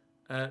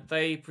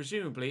 They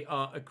presumably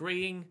are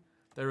agreeing.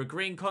 They're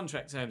agreeing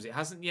contract terms. It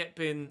hasn't yet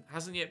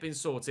been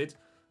sorted,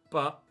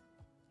 but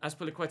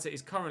Azpilicueta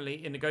is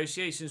currently in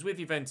negotiations with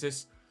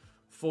Juventus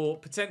for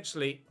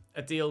potentially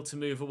a deal to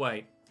move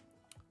away.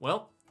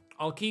 Well,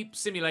 I'll keep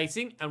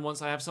simulating, and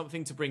once I have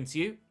something to bring to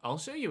you, I'll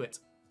show you it.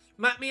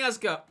 Matt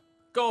Miazga,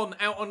 gone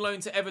out on loan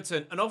to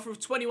Everton. An offer of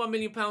 £21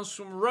 million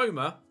from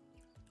Roma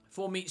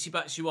for Michy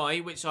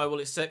Batshuayi, which I will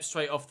accept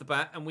straight off the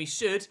bat. And we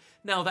should,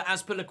 now that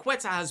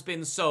Azpilicueta has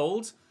been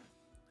sold,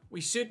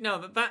 we should, now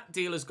that that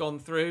deal has gone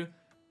through,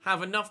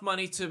 have enough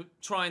money to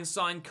try and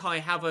sign Kai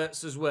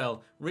Havertz as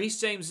well. Reece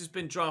James has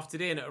been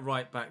drafted in at a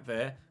right back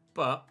there,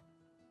 but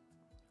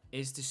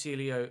is De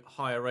Sciglio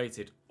higher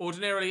rated?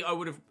 Ordinarily, I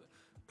would have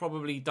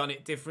probably done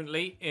it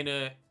differently in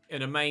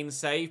a main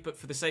save, but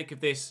for the sake of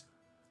this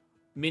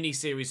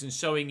mini-series and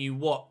showing you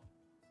what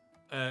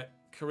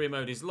career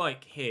mode is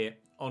like here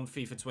on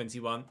FIFA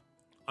 21,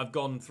 I've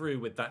gone through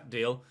with that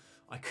deal.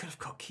 I could have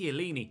got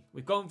Chiellini.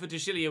 We've gone for De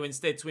Sciglio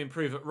instead to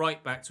improve at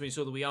right back to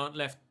ensure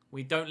that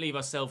we don't leave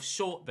ourselves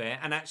short there,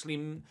 and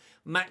actually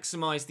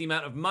maximise the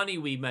amount of money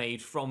we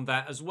made from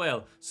that as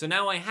well. So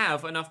now I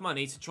have enough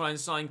money to try and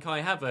sign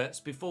Kai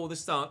Havertz before the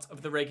start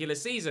of the regular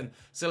season.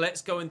 So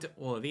let's go into...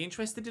 Well, are they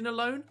interested in a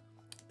loan?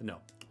 No.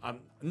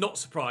 I'm not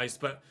surprised,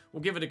 but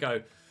we'll give it a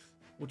go.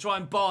 We'll try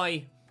and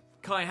buy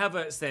Kai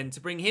Havertz then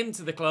to bring him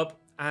to the club,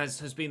 as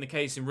has been the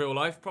case in real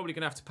life. Probably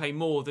going to have to pay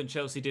more than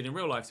Chelsea did in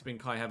real life to bring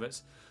Kai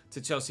Havertz to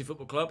Chelsea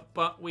Football Club,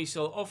 but we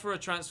shall offer a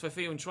transfer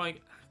fee and try...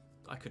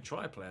 I could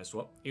try a player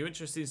swap. Are you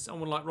interested in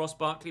someone like Ross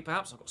Barkley,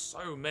 perhaps? I've got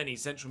so many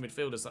central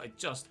midfielders that I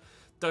just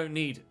don't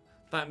need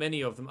that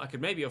many of them. I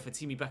could maybe offer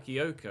Timi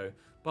Bakayoko.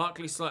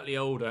 Barkley's slightly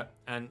older,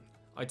 and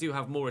I do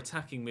have more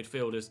attacking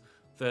midfielders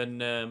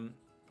than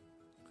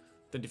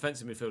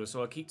defensive midfielders,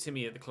 so I'll keep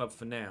Timmy at the club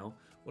for now.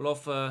 We'll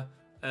offer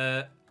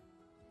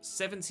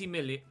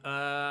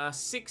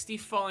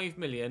 65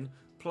 million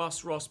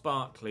plus Ross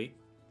Barkley,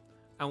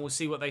 and we'll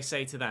see what they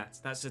say to that.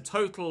 That's a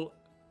total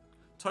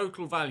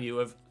value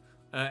of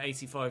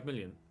 85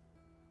 million.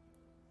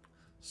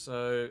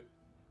 So,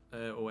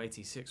 or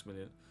 86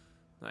 million.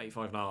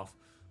 85 and a half.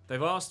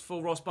 They've asked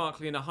for Ross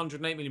Barkley and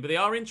 108 million, but they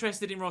are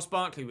interested in Ross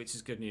Barkley, which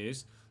is good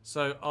news.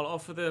 So I'll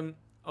offer them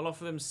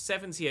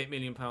 78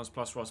 million pounds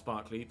plus Ross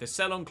Barkley. The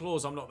sell-on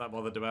clause I'm not that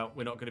bothered about.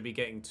 We're not going to be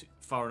getting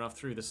far enough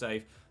through the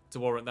save to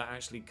warrant that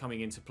actually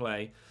coming into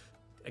play.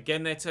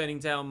 Again, they're turning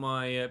down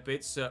my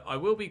bids. I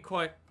will be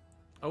quite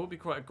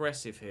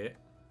aggressive here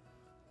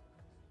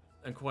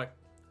and quite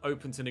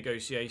open to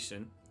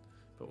negotiation,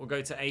 but we'll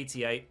go to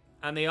 88,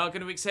 and they are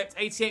going to accept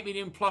 88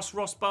 million plus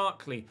Ross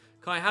Barkley.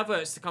 Kai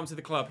Havertz to come to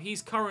the club.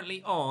 He's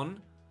currently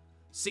on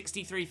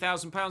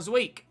 £63,000 a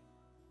week.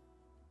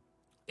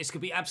 This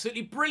could be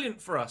absolutely brilliant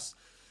for us.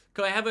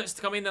 Kai Havertz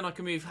to come in, then I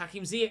can move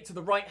Hakim Ziyech to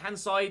the right-hand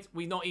side.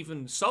 We've not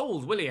even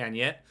sold Willian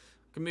yet.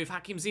 I can move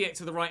Hakim Ziyech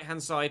to the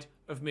right-hand side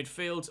of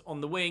midfield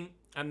on the wing,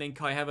 and then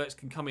Kai Havertz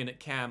can come in at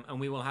cam, and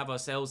we will have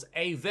ourselves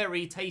a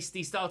very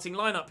tasty starting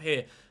lineup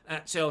here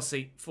at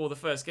Chelsea for the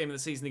first game of the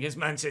season against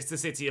Manchester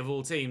City of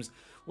all teams.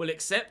 We'll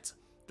accept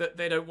that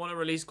they don't want a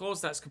release clause.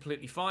 That's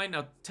completely fine.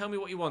 Now, tell me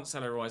what you want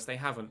salary-wise. They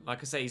haven't. Like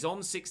I say, he's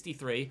on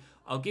 63.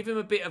 I'll give him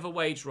a bit of a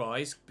wage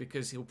rise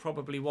because he'll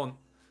probably want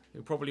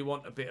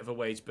a bit of a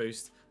wage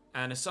boost,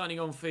 and a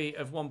signing-on fee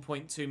of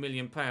 £1.2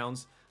 million.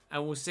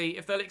 And we'll see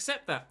if they'll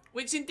accept that,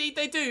 which indeed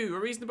they do. A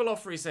reasonable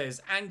offer, he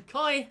says. And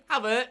Kai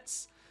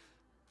Havertz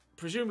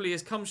presumably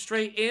has come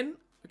straight in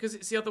because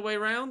it's the other way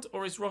around,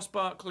 or is Ross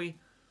Barkley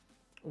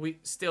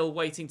still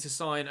waiting to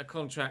sign a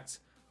contract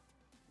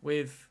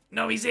with...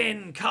 No, he's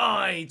in!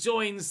 Kai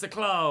joins the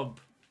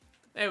club!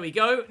 There we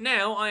go.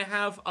 Now I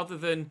have, other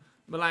than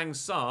Malang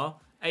Sarr,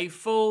 a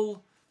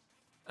full...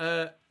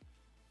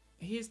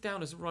 he is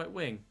down as a right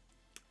wing.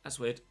 That's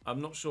weird.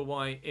 I'm not sure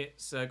why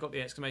it's got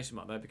the exclamation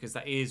mark there, because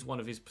that is one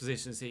of his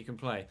positions that he can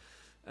play.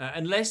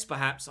 Unless,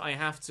 perhaps, I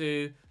have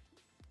to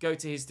go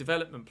to his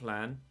development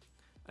plan.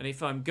 And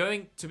if I'm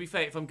going... To be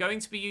fair, if I'm going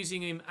to be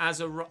using him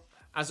as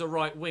a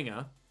right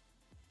winger,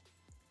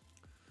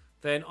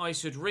 then I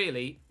should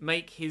really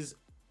make his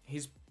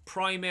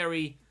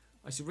primary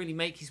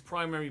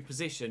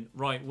position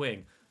right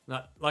wing.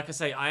 Like I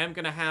say, I am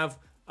going to have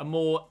a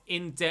more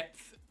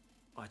in-depth...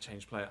 I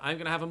changed player. I'm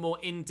going to have a more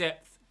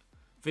in-depth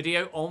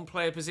video on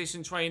player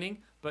position training,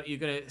 but you're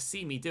going to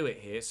see me do it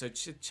here. So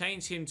to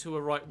change him to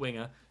a right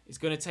winger is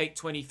going to take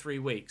 23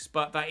 weeks.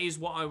 But that is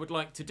what I would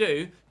like to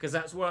do, because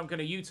that's where I'm going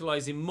to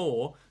utilise him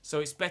more. So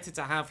it's better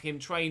to have him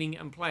training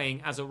and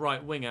playing as a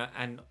right winger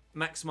and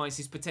maximise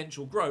his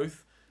potential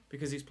growth,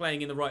 because he's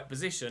playing in the right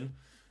position.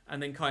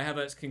 And then Kai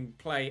Havertz can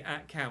play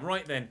at cam.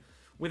 Right then,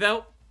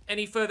 without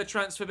any further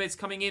transfer bids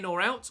coming in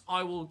or out,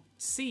 I will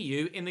see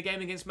you in the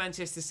game against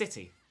Manchester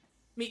City.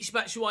 Michy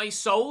Batshuayi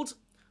sold.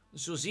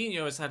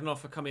 Jorginho has had an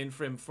offer come in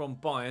for him from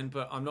Bayern,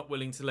 but I'm not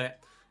willing to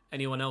let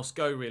anyone else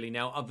go really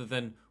now other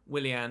than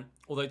Willian.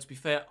 Although, to be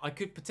fair, I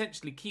could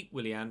potentially keep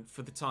Willian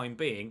for the time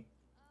being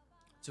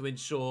to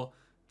ensure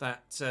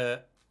that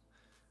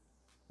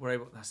we're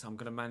able... I'm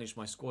going to manage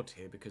my squad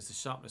here because the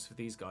sharpness for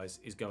these guys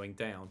is going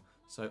down.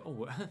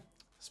 So,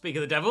 speak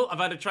of the devil, I've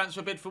had a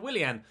transfer bid for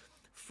Willian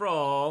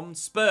from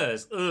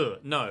Spurs. Ugh,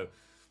 no.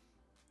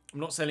 I'm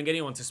not selling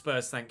anyone to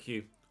Spurs, thank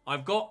you.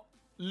 I've got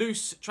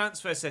loose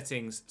transfer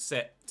settings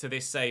set to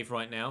this save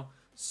right now.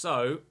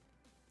 So,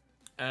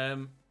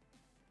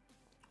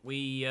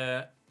 we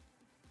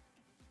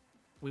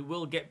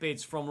will get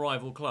bids from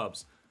rival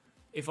clubs.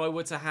 If I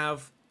were to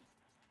have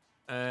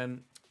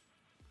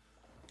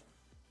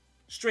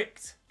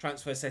strict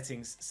transfer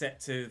settings set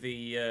to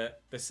the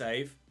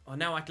save,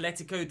 now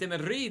Atletico de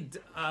Madrid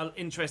are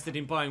interested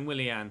in buying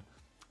Willian.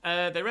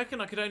 They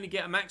reckon I could only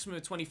get a maximum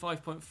of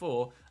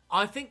 25.4.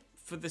 I think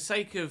for the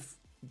sake of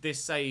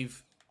this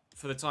save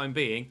for the time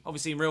being,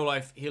 obviously in real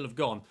life he'll have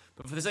gone,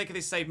 but for the sake of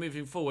this save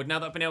moving forward, now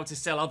that I've been able to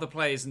sell other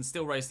players and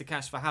still raise the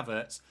cash for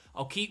Havertz,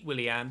 I'll keep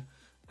Willian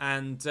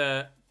and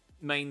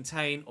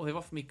maintain... Oh, they've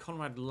offered me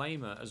Konrad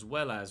Laimer as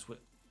well as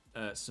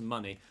some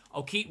money.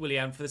 I'll keep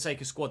Willian for the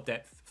sake of squad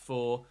depth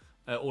for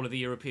all of the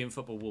European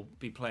football we'll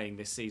be playing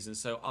this season.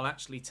 So I'll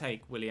actually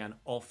take Willian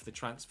off the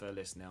transfer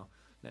list now.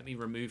 Let me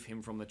remove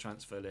him from the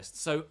transfer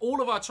list. So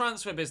all of our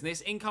transfer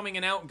business, incoming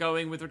and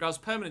outgoing with regards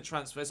to permanent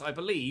transfers, I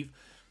believe,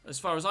 as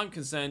far as I'm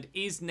concerned,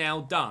 is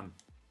now done.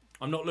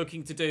 I'm not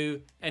looking to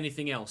do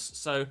anything else.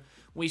 So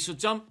we shall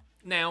jump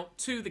now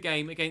to the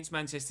game against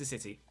Manchester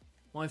City.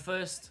 My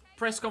first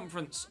press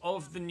conference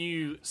of the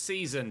new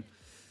season.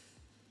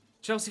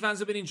 Chelsea fans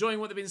have been enjoying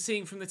what they've been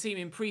seeing from the team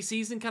in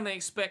pre-season. Can they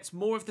expect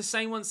more of the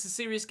same once the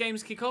serious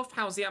games kick off?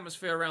 How's the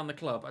atmosphere around the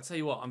club? I tell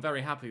you what, I'm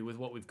very happy with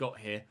what we've got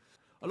here.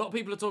 A lot of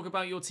people are talking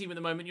about your team at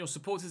the moment. Your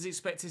supporters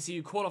expect to see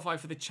you qualify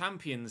for the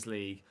Champions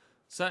League.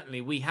 Certainly,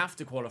 we have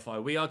to qualify.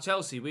 We are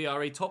Chelsea. We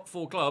are a top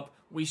 4 club.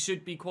 We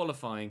should be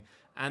qualifying.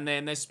 And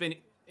then there's been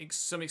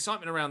some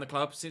excitement around the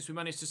club since we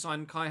managed to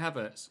sign Kai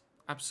Havertz.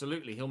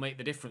 Absolutely, he'll make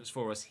the difference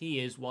for us. He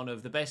is one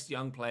of the best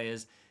young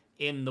players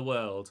in the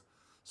world.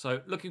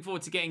 So, looking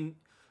forward to getting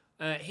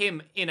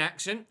him in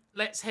action.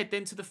 Let's head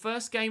then to the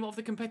first game of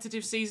the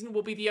competitive season.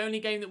 Will be the only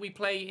game that we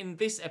play in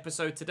this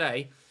episode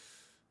today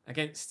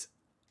against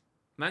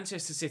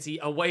Manchester City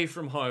away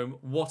from home.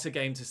 What a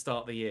game to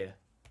start the year.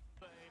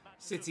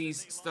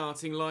 City's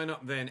starting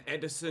lineup then.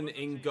 Ederson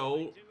in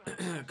goal.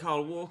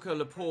 Kyle Walker,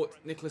 Laporte,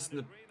 Nicolas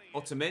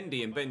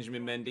Otamendi and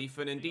Benjamin Mendy.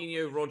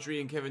 Fernandinho, Rodri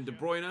and Kevin De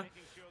Bruyne.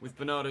 With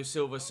Bernardo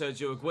Silva,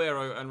 Sergio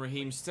Aguero and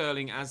Raheem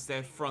Sterling as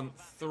their front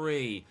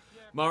 3.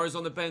 Mahrez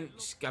on the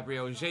bench.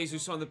 Gabriel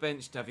Jesus on the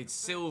bench. David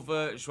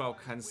Silva, Joao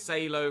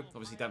Cancelo.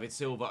 Obviously David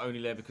Silva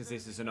only there because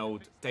this is an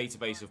old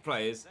database of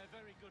players.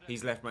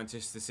 He's left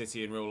Manchester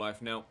City in real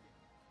life now.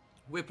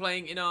 We're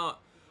playing in our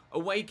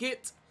away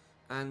kit.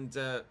 And...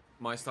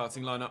 my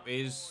starting lineup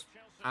is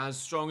as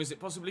strong as it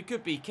possibly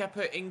could be.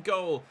 Kepa in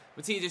goal.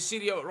 Matías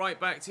Silva at right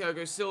back.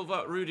 Thiago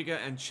Silva, Rudiger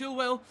and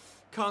Chilwell.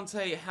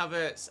 Kante,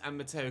 Havertz and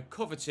Mateo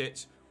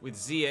Kovacic with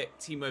Ziyech,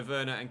 Timo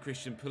Werner and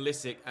Christian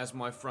Pulisic as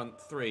my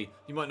front 3.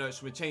 You might notice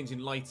from a change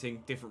in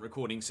lighting, different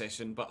recording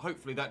session, but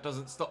hopefully that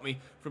doesn't stop me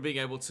from being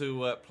able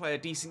to play a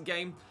decent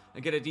game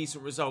and get a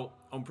decent result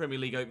on Premier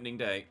League opening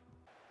day.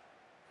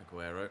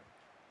 Aguero.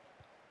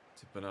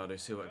 To Bernardo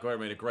Silva. Aguero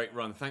made a great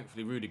run.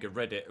 Thankfully, Rudiger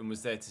read it and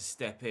was there to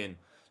step in.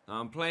 Now,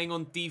 I'm playing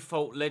on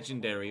default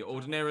Legendary.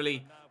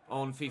 Ordinarily,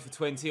 on FIFA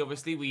 20,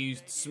 obviously, we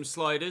used some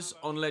sliders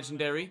on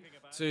Legendary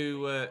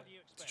to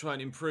try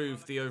and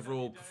improve the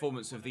overall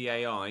performance of the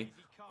AI.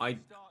 I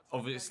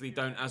obviously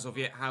don't, as of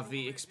yet, have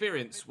the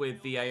experience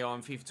with the AI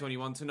on FIFA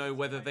 21 to know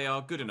whether they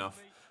are good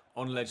enough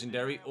on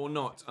Legendary or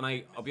not. And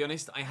I'll be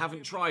honest, I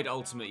haven't tried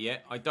Ultimate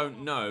yet. I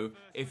don't know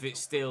if it's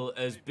still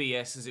as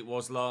BS as it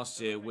was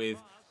last year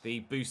with the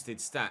boosted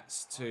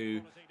stats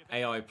to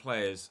AI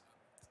players.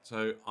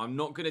 So I'm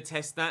not going to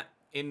test that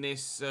in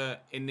this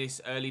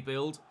early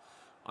build.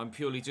 I'm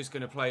purely just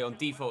going to play on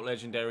default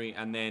Legendary,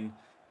 and then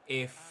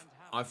if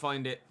I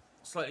find it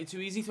slightly too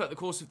easy throughout the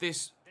course of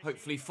this,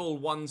 hopefully full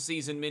 1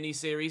 season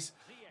mini-series,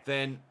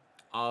 then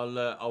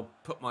I'll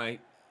put my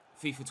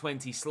FIFA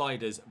 20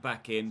 sliders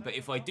back in. But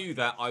if I do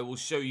that, I will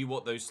show you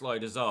what those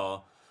sliders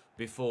are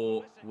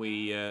before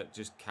we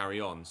just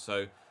carry on.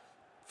 So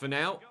for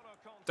now,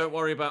 Don't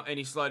worry about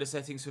any slider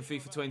settings for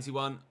FIFA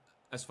 21.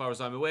 As far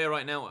as I'm aware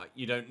right now,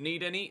 you don't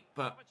need any,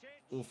 but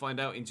we'll find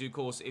out in due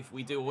course if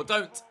we do or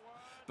don't.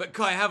 But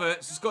Kai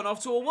Havertz has gotten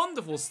off to a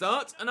wonderful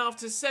start, and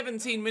after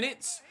 17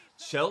 minutes,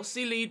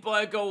 Chelsea lead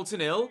by a goal to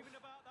nil.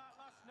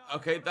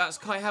 Okay, that's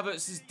Kai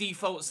Havertz's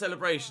default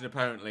celebration,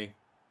 apparently.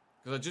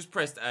 Because I just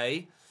pressed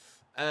A.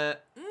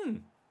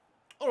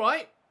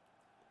 Alright.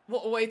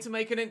 What a way to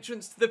make an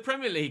entrance to the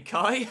Premier League,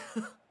 Kai.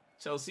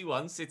 Chelsea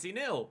 1, City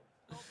 0.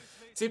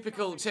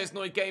 Typical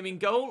Chesnoy gaming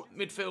goal.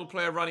 Midfield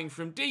player running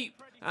from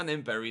deep, and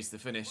then buries the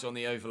finish on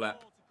the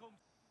overlap.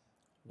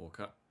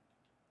 Walker.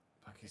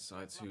 Back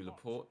inside to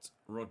Laporte.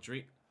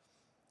 Rodri.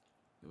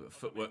 A bit of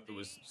footwork that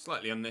was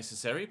slightly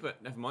unnecessary,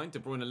 but never mind. De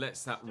Bruyne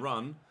lets that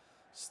run.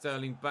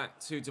 Sterling back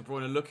to De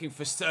Bruyne, looking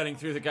for Sterling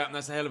through the gap, and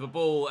that's a hell of a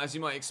ball, as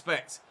you might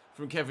expect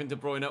from Kevin De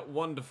Bruyne.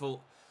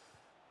 Wonderful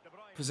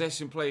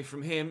possession play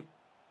from him.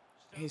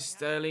 Here's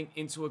Sterling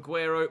into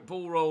Aguero.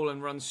 Ball roll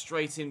and run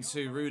straight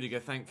into Rudiger,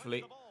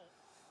 thankfully.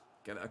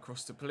 Get it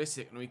across to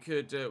Pulisic, and we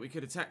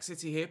could attack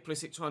City here.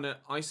 Pulisic trying to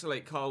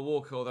isolate Kyle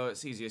Walker, although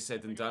it's easier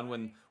said than done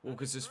when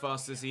Walker's as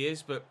fast as he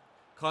is. But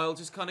Kyle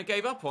just kind of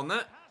gave up on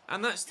that,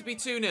 and that's to be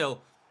 2-0.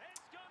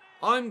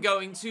 I'm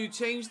going to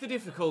change the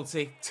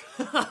difficulty.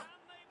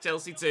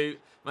 Chelsea 2,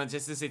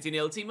 Manchester City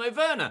 0. Timo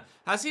Werner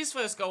has his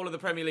first goal of the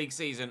Premier League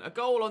season. A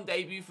goal on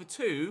debut for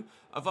 2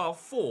 of our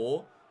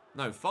 5.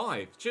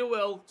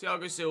 Chilwell,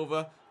 Thiago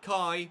Silva,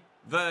 Kai,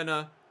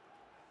 Werner,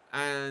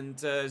 and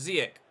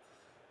Ziyech.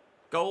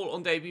 Goal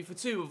on debut for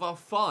 2 of our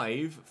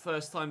 5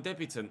 first-time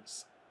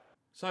debutants.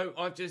 So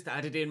I've just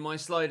added in my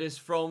sliders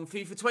from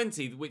FIFA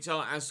 20, which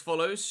are as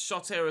follows.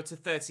 Shot error to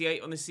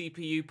 38 on the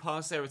CPU,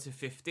 pass error to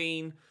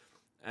 15,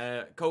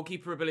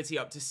 goalkeeper ability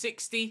up to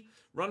 60,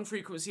 run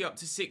frequency up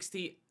to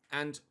 60,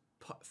 and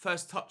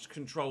first touch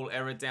control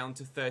error down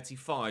to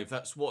 35.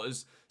 That's what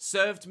has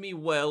served me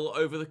well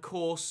over the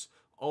course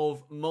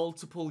of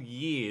multiple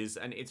years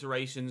and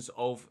iterations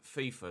of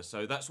FIFA.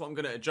 So that's what I'm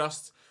going to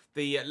adjust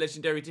the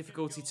legendary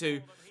difficulty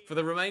to for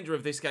the remainder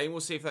of this game.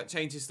 We'll see if that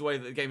changes the way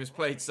that the game has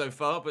played so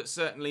far, but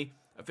certainly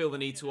I feel the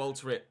need to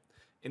alter it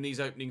in these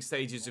opening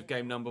stages of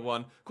game number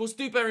 1. Of course,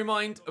 do bear in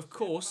mind, of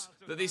course,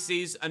 that this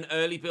is an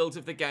early build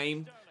of the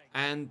game,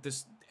 and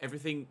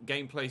everything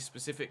gameplay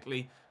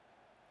specifically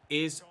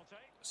is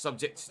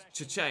subject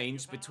to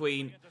change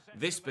between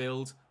this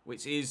build,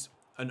 which is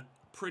a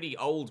pretty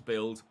old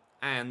build,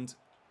 and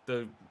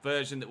the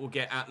version that we'll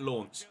get at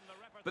launch.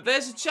 But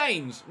there's a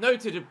change,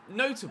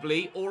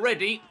 notably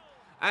already,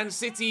 and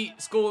City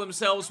score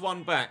themselves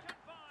 1 back.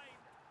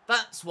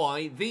 That's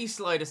why these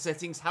slider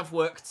settings have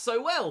worked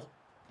so well.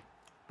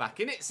 Back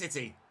in it,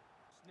 City.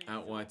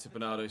 Out wide to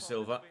Bernardo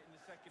Silva.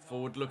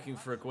 Forward looking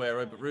for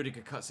Aguero, but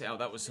Rudiger cuts it out.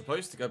 That was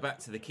supposed to go back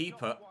to the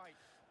keeper,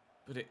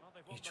 but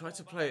he tried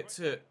to play it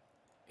to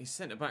his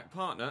centre-back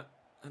partner,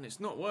 and it's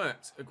not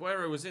worked.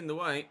 Aguero was in the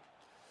way.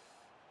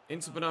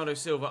 Into Bernardo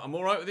Silva. I'm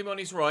all right with him on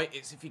his right.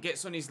 It's if he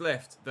gets on his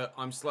left that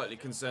I'm slightly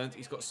concerned.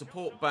 He's got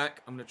support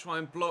back. I'm going to try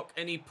and block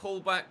any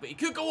pullback, but he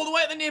could go all the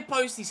way at the near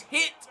post. He's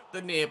hit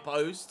the near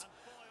post,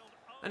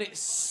 and it's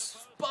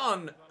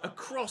spun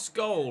across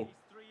goal.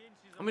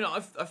 I mean,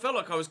 I felt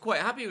like I was quite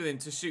happy with him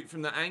to shoot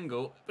from that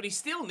angle, but he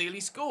still nearly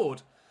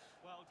scored.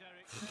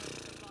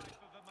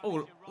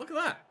 Oh, look at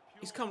that.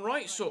 He's come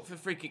right short for the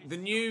free kick.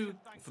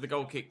 For the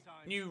goal kick.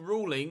 New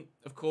ruling,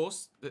 of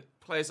course, that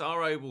players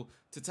are able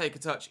to take a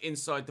touch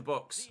inside the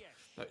box.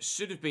 That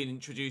should have been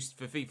introduced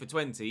for FIFA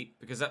 20,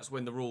 because that's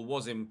when the rule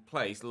was in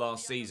place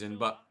last season.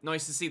 But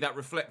nice to see that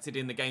reflected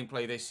in the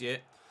gameplay this year.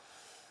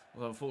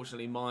 Well,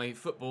 unfortunately, my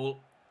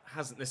football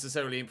hasn't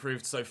necessarily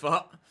improved so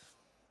far.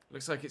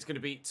 Looks like it's going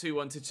to be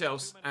 2-1 to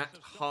Chelsea at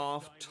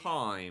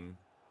half-time.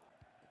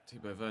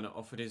 Timo Werner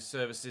offered his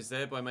services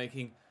there by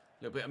making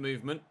a little bit of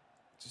movement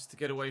just to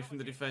get away from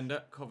the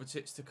defender.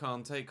 Kovacic to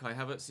Kante. Kai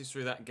Havertz is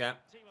through that gap.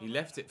 He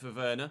left it for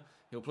Werner.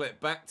 He'll play it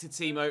back to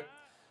Timo,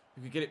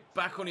 who could get it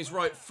back on his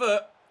right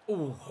foot.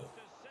 Ooh,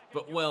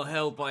 but well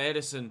held by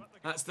Ederson.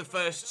 That's the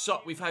first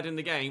shot we've had in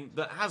the game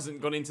that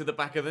hasn't gone into the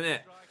back of the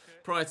net.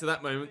 Prior to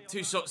that moment,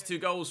 2 shots, 2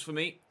 goals for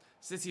me.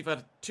 City have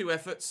had 2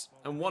 efforts,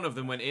 and one of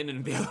them went in,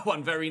 and the other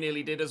one very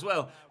nearly did as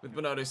well, with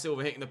Bernardo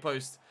Silva hitting the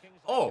post.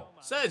 Oh,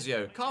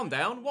 Sergio, calm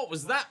down. What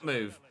was that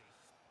move?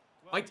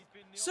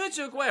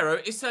 Sergio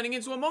Aguero is turning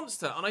into a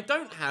monster, and I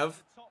don't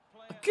have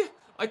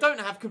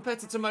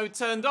competitor mode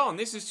turned on.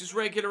 This is just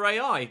regular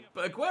AI,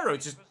 but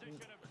Aguero just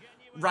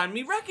ran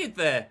me ragged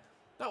there.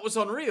 That was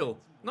unreal.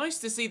 Nice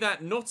to see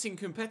that not in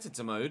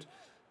competitor mode.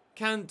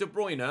 Can De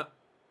Bruyne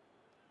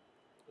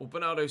or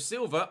Bernardo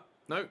Silva?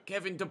 No,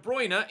 Kevin De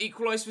Bruyne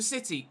equalise for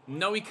City.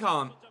 No, he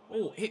can't.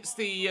 Oh, hits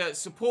the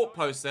support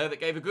post there that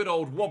gave a good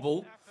old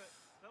wobble.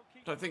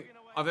 Don't think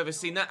I've ever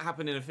seen that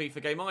happen in a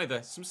FIFA game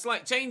either. Some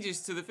slight changes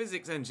to the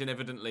physics engine,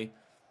 evidently.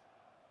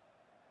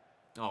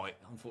 Oh, it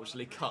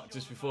unfortunately cut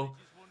just before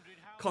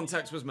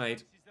contact was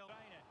made.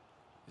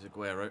 There's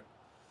Aguero.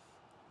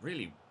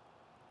 Really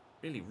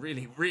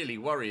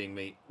worrying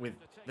me with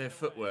their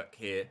footwork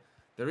here.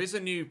 There is a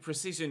new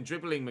precision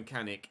dribbling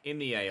mechanic in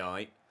the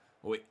AI,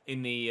 or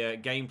in the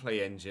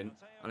gameplay engine.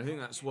 And I think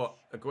that's what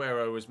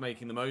Aguero was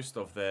making the most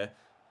of there.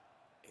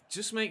 It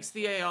just makes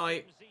the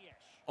AI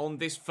on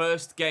this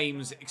first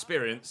game's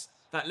experience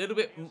that little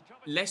bit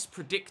less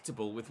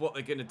predictable with what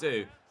they're going to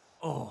do.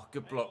 Oh,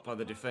 good block by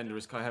the defender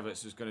as Kai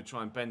Havertz was going to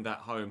try and bend that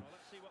home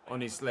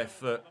on his left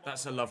foot.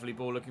 That's a lovely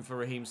ball looking for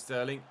Raheem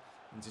Sterling.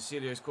 And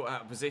Cecilio's caught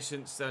out of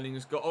position. Sterling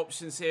has got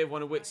options here,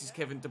 one of which is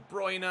Kevin De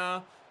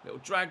Bruyne. Little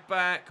drag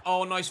back.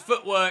 Oh, nice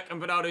footwork. And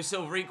Bernardo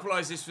Silva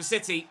equalises for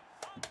City.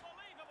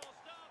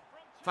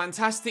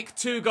 Fantastic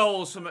 2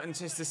 goals from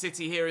Manchester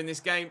City here in this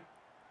game.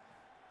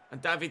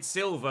 And David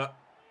Silva,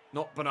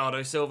 not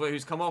Bernardo Silva,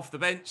 who's come off the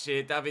bench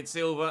here. David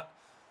Silva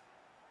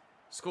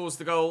scores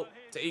the goal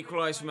to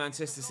equalise for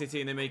Manchester City,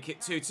 and they make it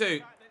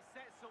 2-2.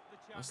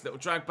 Nice little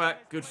drag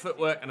back, good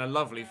footwork, and a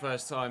lovely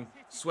first time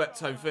swept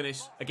home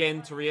finish.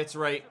 Again, to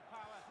reiterate,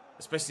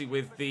 especially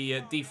with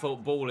the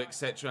default ball,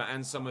 etc.,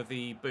 and some of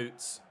the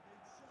boots.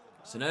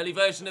 It's an early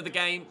version of the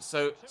game,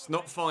 so it's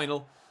not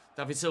final.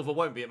 David Silva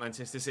won't be at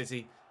Manchester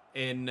City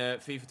in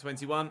FIFA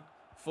 21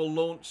 full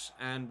launch,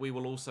 and we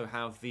will also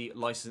have the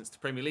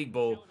licensed Premier League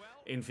ball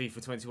in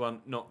FIFA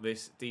 21, not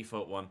this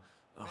default one.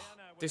 Oh,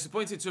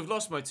 disappointed to have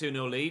lost my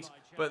 2-0 lead,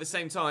 but at the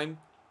same time,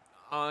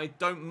 I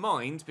don't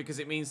mind, because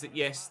it means that,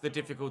 yes, the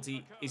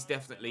difficulty is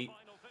definitely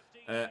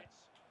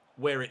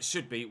where it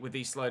should be with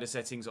these slider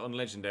settings on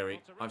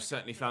Legendary. I've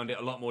certainly found it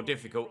a lot more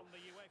difficult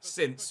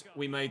since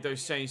we made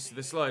those changes to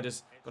the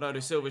sliders. Bernardo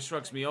Silva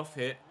shrugs me off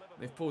here.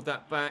 They've pulled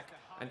that back,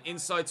 and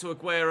inside to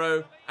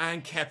Aguero,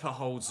 and Kepa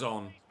holds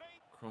on.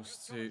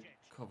 Cross to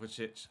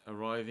Kovacic,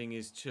 arriving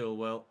is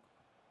Chilwell.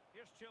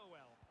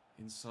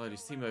 Inside is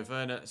Timo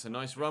Werner. It's a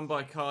nice run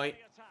by Kai,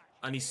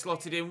 and he's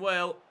slotted in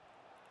well.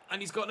 And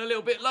he's gotten a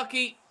little bit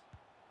lucky.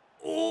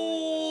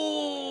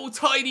 Oh,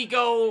 tidy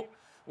goal.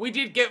 We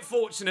did get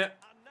fortunate,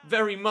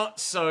 very much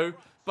so.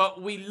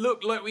 But we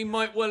look like we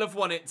might well have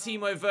won it.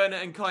 Timo Werner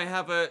and Kai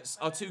Havertz,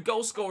 our 2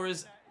 goal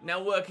scorers,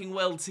 now working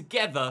well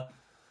together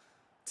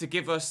to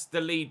give us the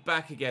lead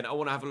back again. I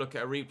want to have a look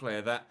at a replay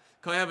of that.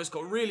 Kai Havertz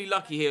got really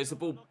lucky here as the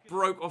ball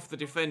broke off the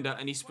defender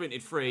and he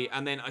sprinted free.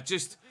 And then I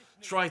just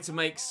tried to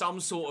make some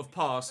sort of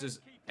pass as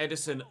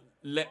Ederson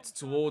leapt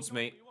towards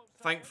me.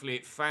 Thankfully,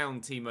 it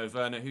found Timo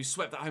Werner, who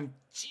swept that home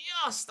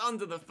just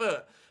under the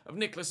foot of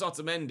Nicolas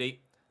Otamendi.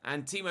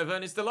 And Timo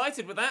Werner's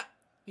delighted with that.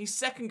 His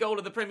 2nd goal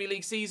of the Premier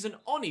League season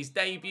on his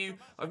debut.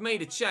 I've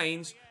made a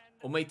change,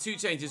 or made 2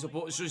 changes. I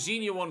brought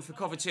Jorginho on for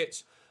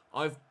Kovacic.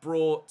 I've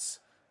brought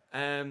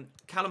Callum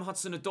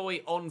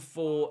Hudson-Odoi on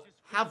for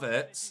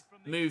Havertz,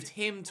 moved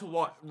him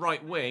to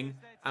right wing,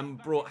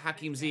 and brought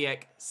Hakim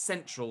Ziyech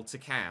central to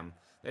Cam.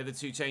 They're the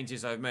 2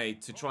 changes I've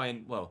made to try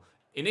and, well,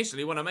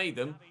 initially, when I made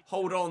them,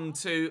 hold on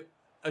to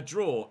a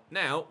draw.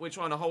 Now, we're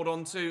trying to hold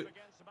on to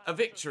a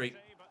victory.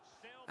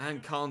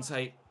 And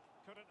Kante,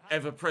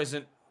 ever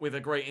present with a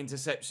great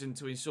interception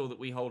to ensure that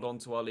we hold on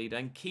to our lead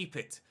and keep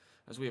it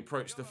as we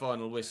approach the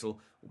final whistle.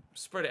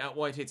 Spread it out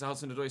wide here to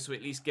Hudson-Odoi so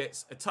at least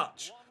gets a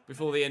touch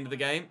before the end of the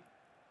game.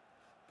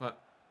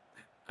 But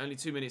only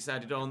 2 minutes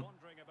added on.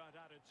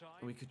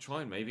 We could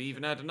try and maybe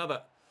even add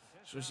another.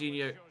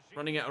 Jorginho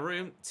running out of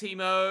room.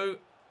 Timo...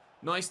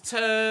 Nice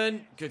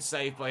turn. Good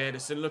save by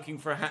Ederson. Looking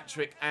for a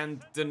hat-trick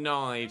and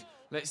denied.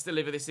 Let's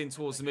deliver this in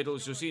towards the middle.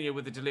 Jorginho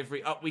with the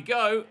delivery. Up we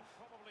go.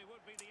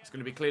 It's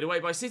going to be cleared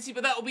away by City,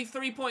 but that will be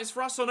 3 points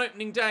for us on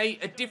opening day.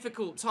 A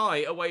difficult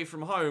tie away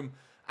from home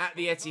at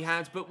the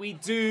Etihad, but we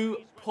do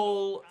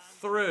pull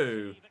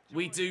through.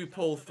 We do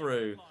pull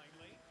through.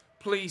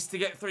 Pleased to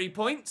get 3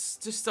 points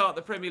to start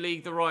the Premier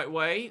League the right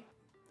way.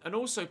 And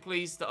also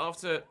pleased that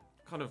after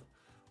kind of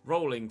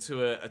rolling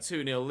to a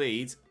 2-0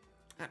 lead,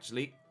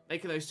 actually...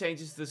 making those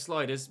changes to the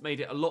sliders made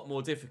it a lot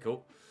more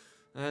difficult.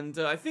 And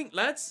I think,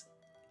 lads,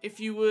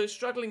 if you were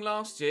struggling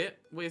last year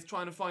with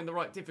trying to find the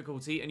right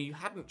difficulty and you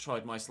hadn't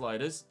tried my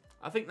sliders,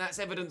 I think that's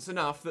evidence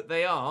enough that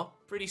they are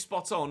pretty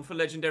spot on for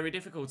legendary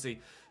difficulty.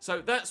 So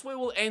that's where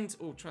we'll end...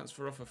 Oh,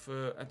 transfer offer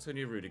for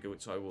Antonio Rudiger,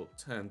 which I will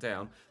turn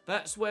down.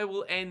 That's where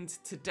we'll end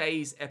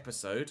today's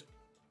episode.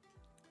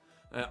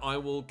 I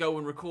will go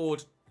and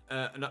record,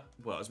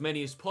 well, as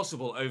many as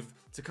possible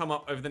to come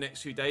up over the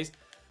next few days.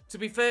 To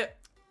be fair...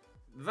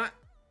 that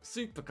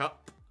Super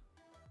Cup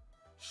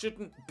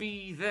shouldn't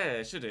be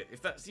there, should it?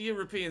 If that's the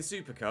European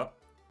Super Cup,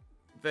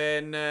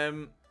 then,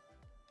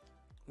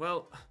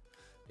 well,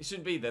 it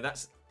shouldn't be there.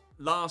 That's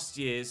last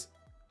year's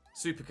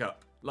Super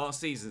Cup, last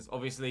season's.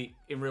 Obviously,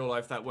 in real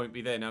life, that won't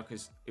be there now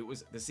because it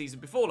was the season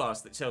before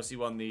last that Chelsea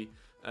won the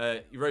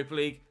Europa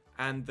League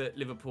and that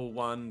Liverpool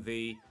won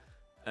the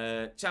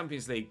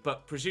Champions League.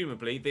 But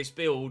presumably, this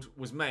build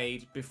was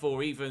made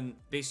before even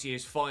this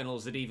year's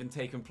finals had even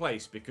taken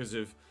place because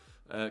of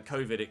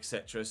COVID,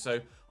 etc.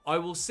 So I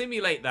will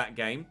simulate that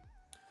game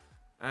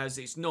as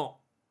it's not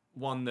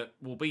one that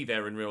will be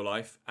there in real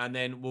life, and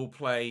then we'll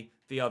play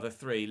the other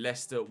 3,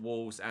 Leicester,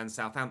 Wolves and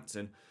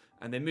Southampton,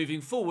 and then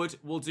moving forward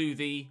we'll do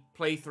the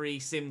play 3,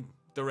 sim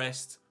the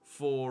rest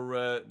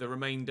for the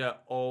remainder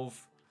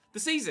of the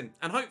season,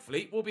 and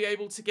hopefully we'll be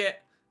able to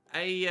get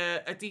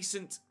a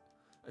decent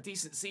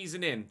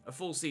season in, a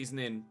full season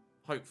in,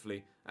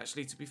 hopefully.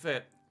 Actually, to be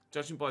fair,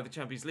 judging by the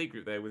Champions League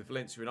group there with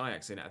Valencia and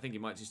Ajax in it, I think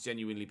it might just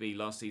genuinely be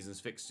last season's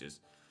fixtures.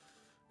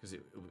 Because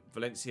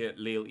Valencia,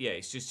 Lille, yeah,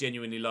 it's just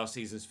genuinely last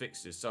season's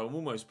fixtures. So I'm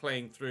almost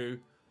playing through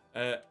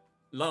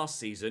last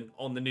season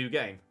on the new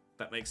game.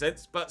 That makes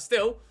sense. But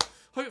still,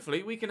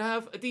 hopefully we can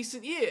have a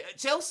decent year at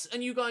Chelsea,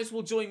 and you guys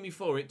will join me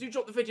for it. Do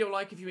drop the video a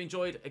like if you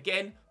enjoyed.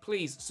 Again,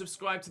 please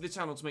subscribe to the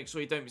channel to make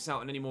sure you don't miss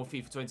out on any more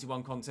FIFA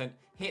 21 content.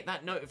 Hit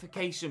that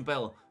notification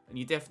bell, and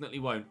you definitely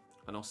won't.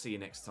 And I'll see you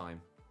next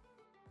time.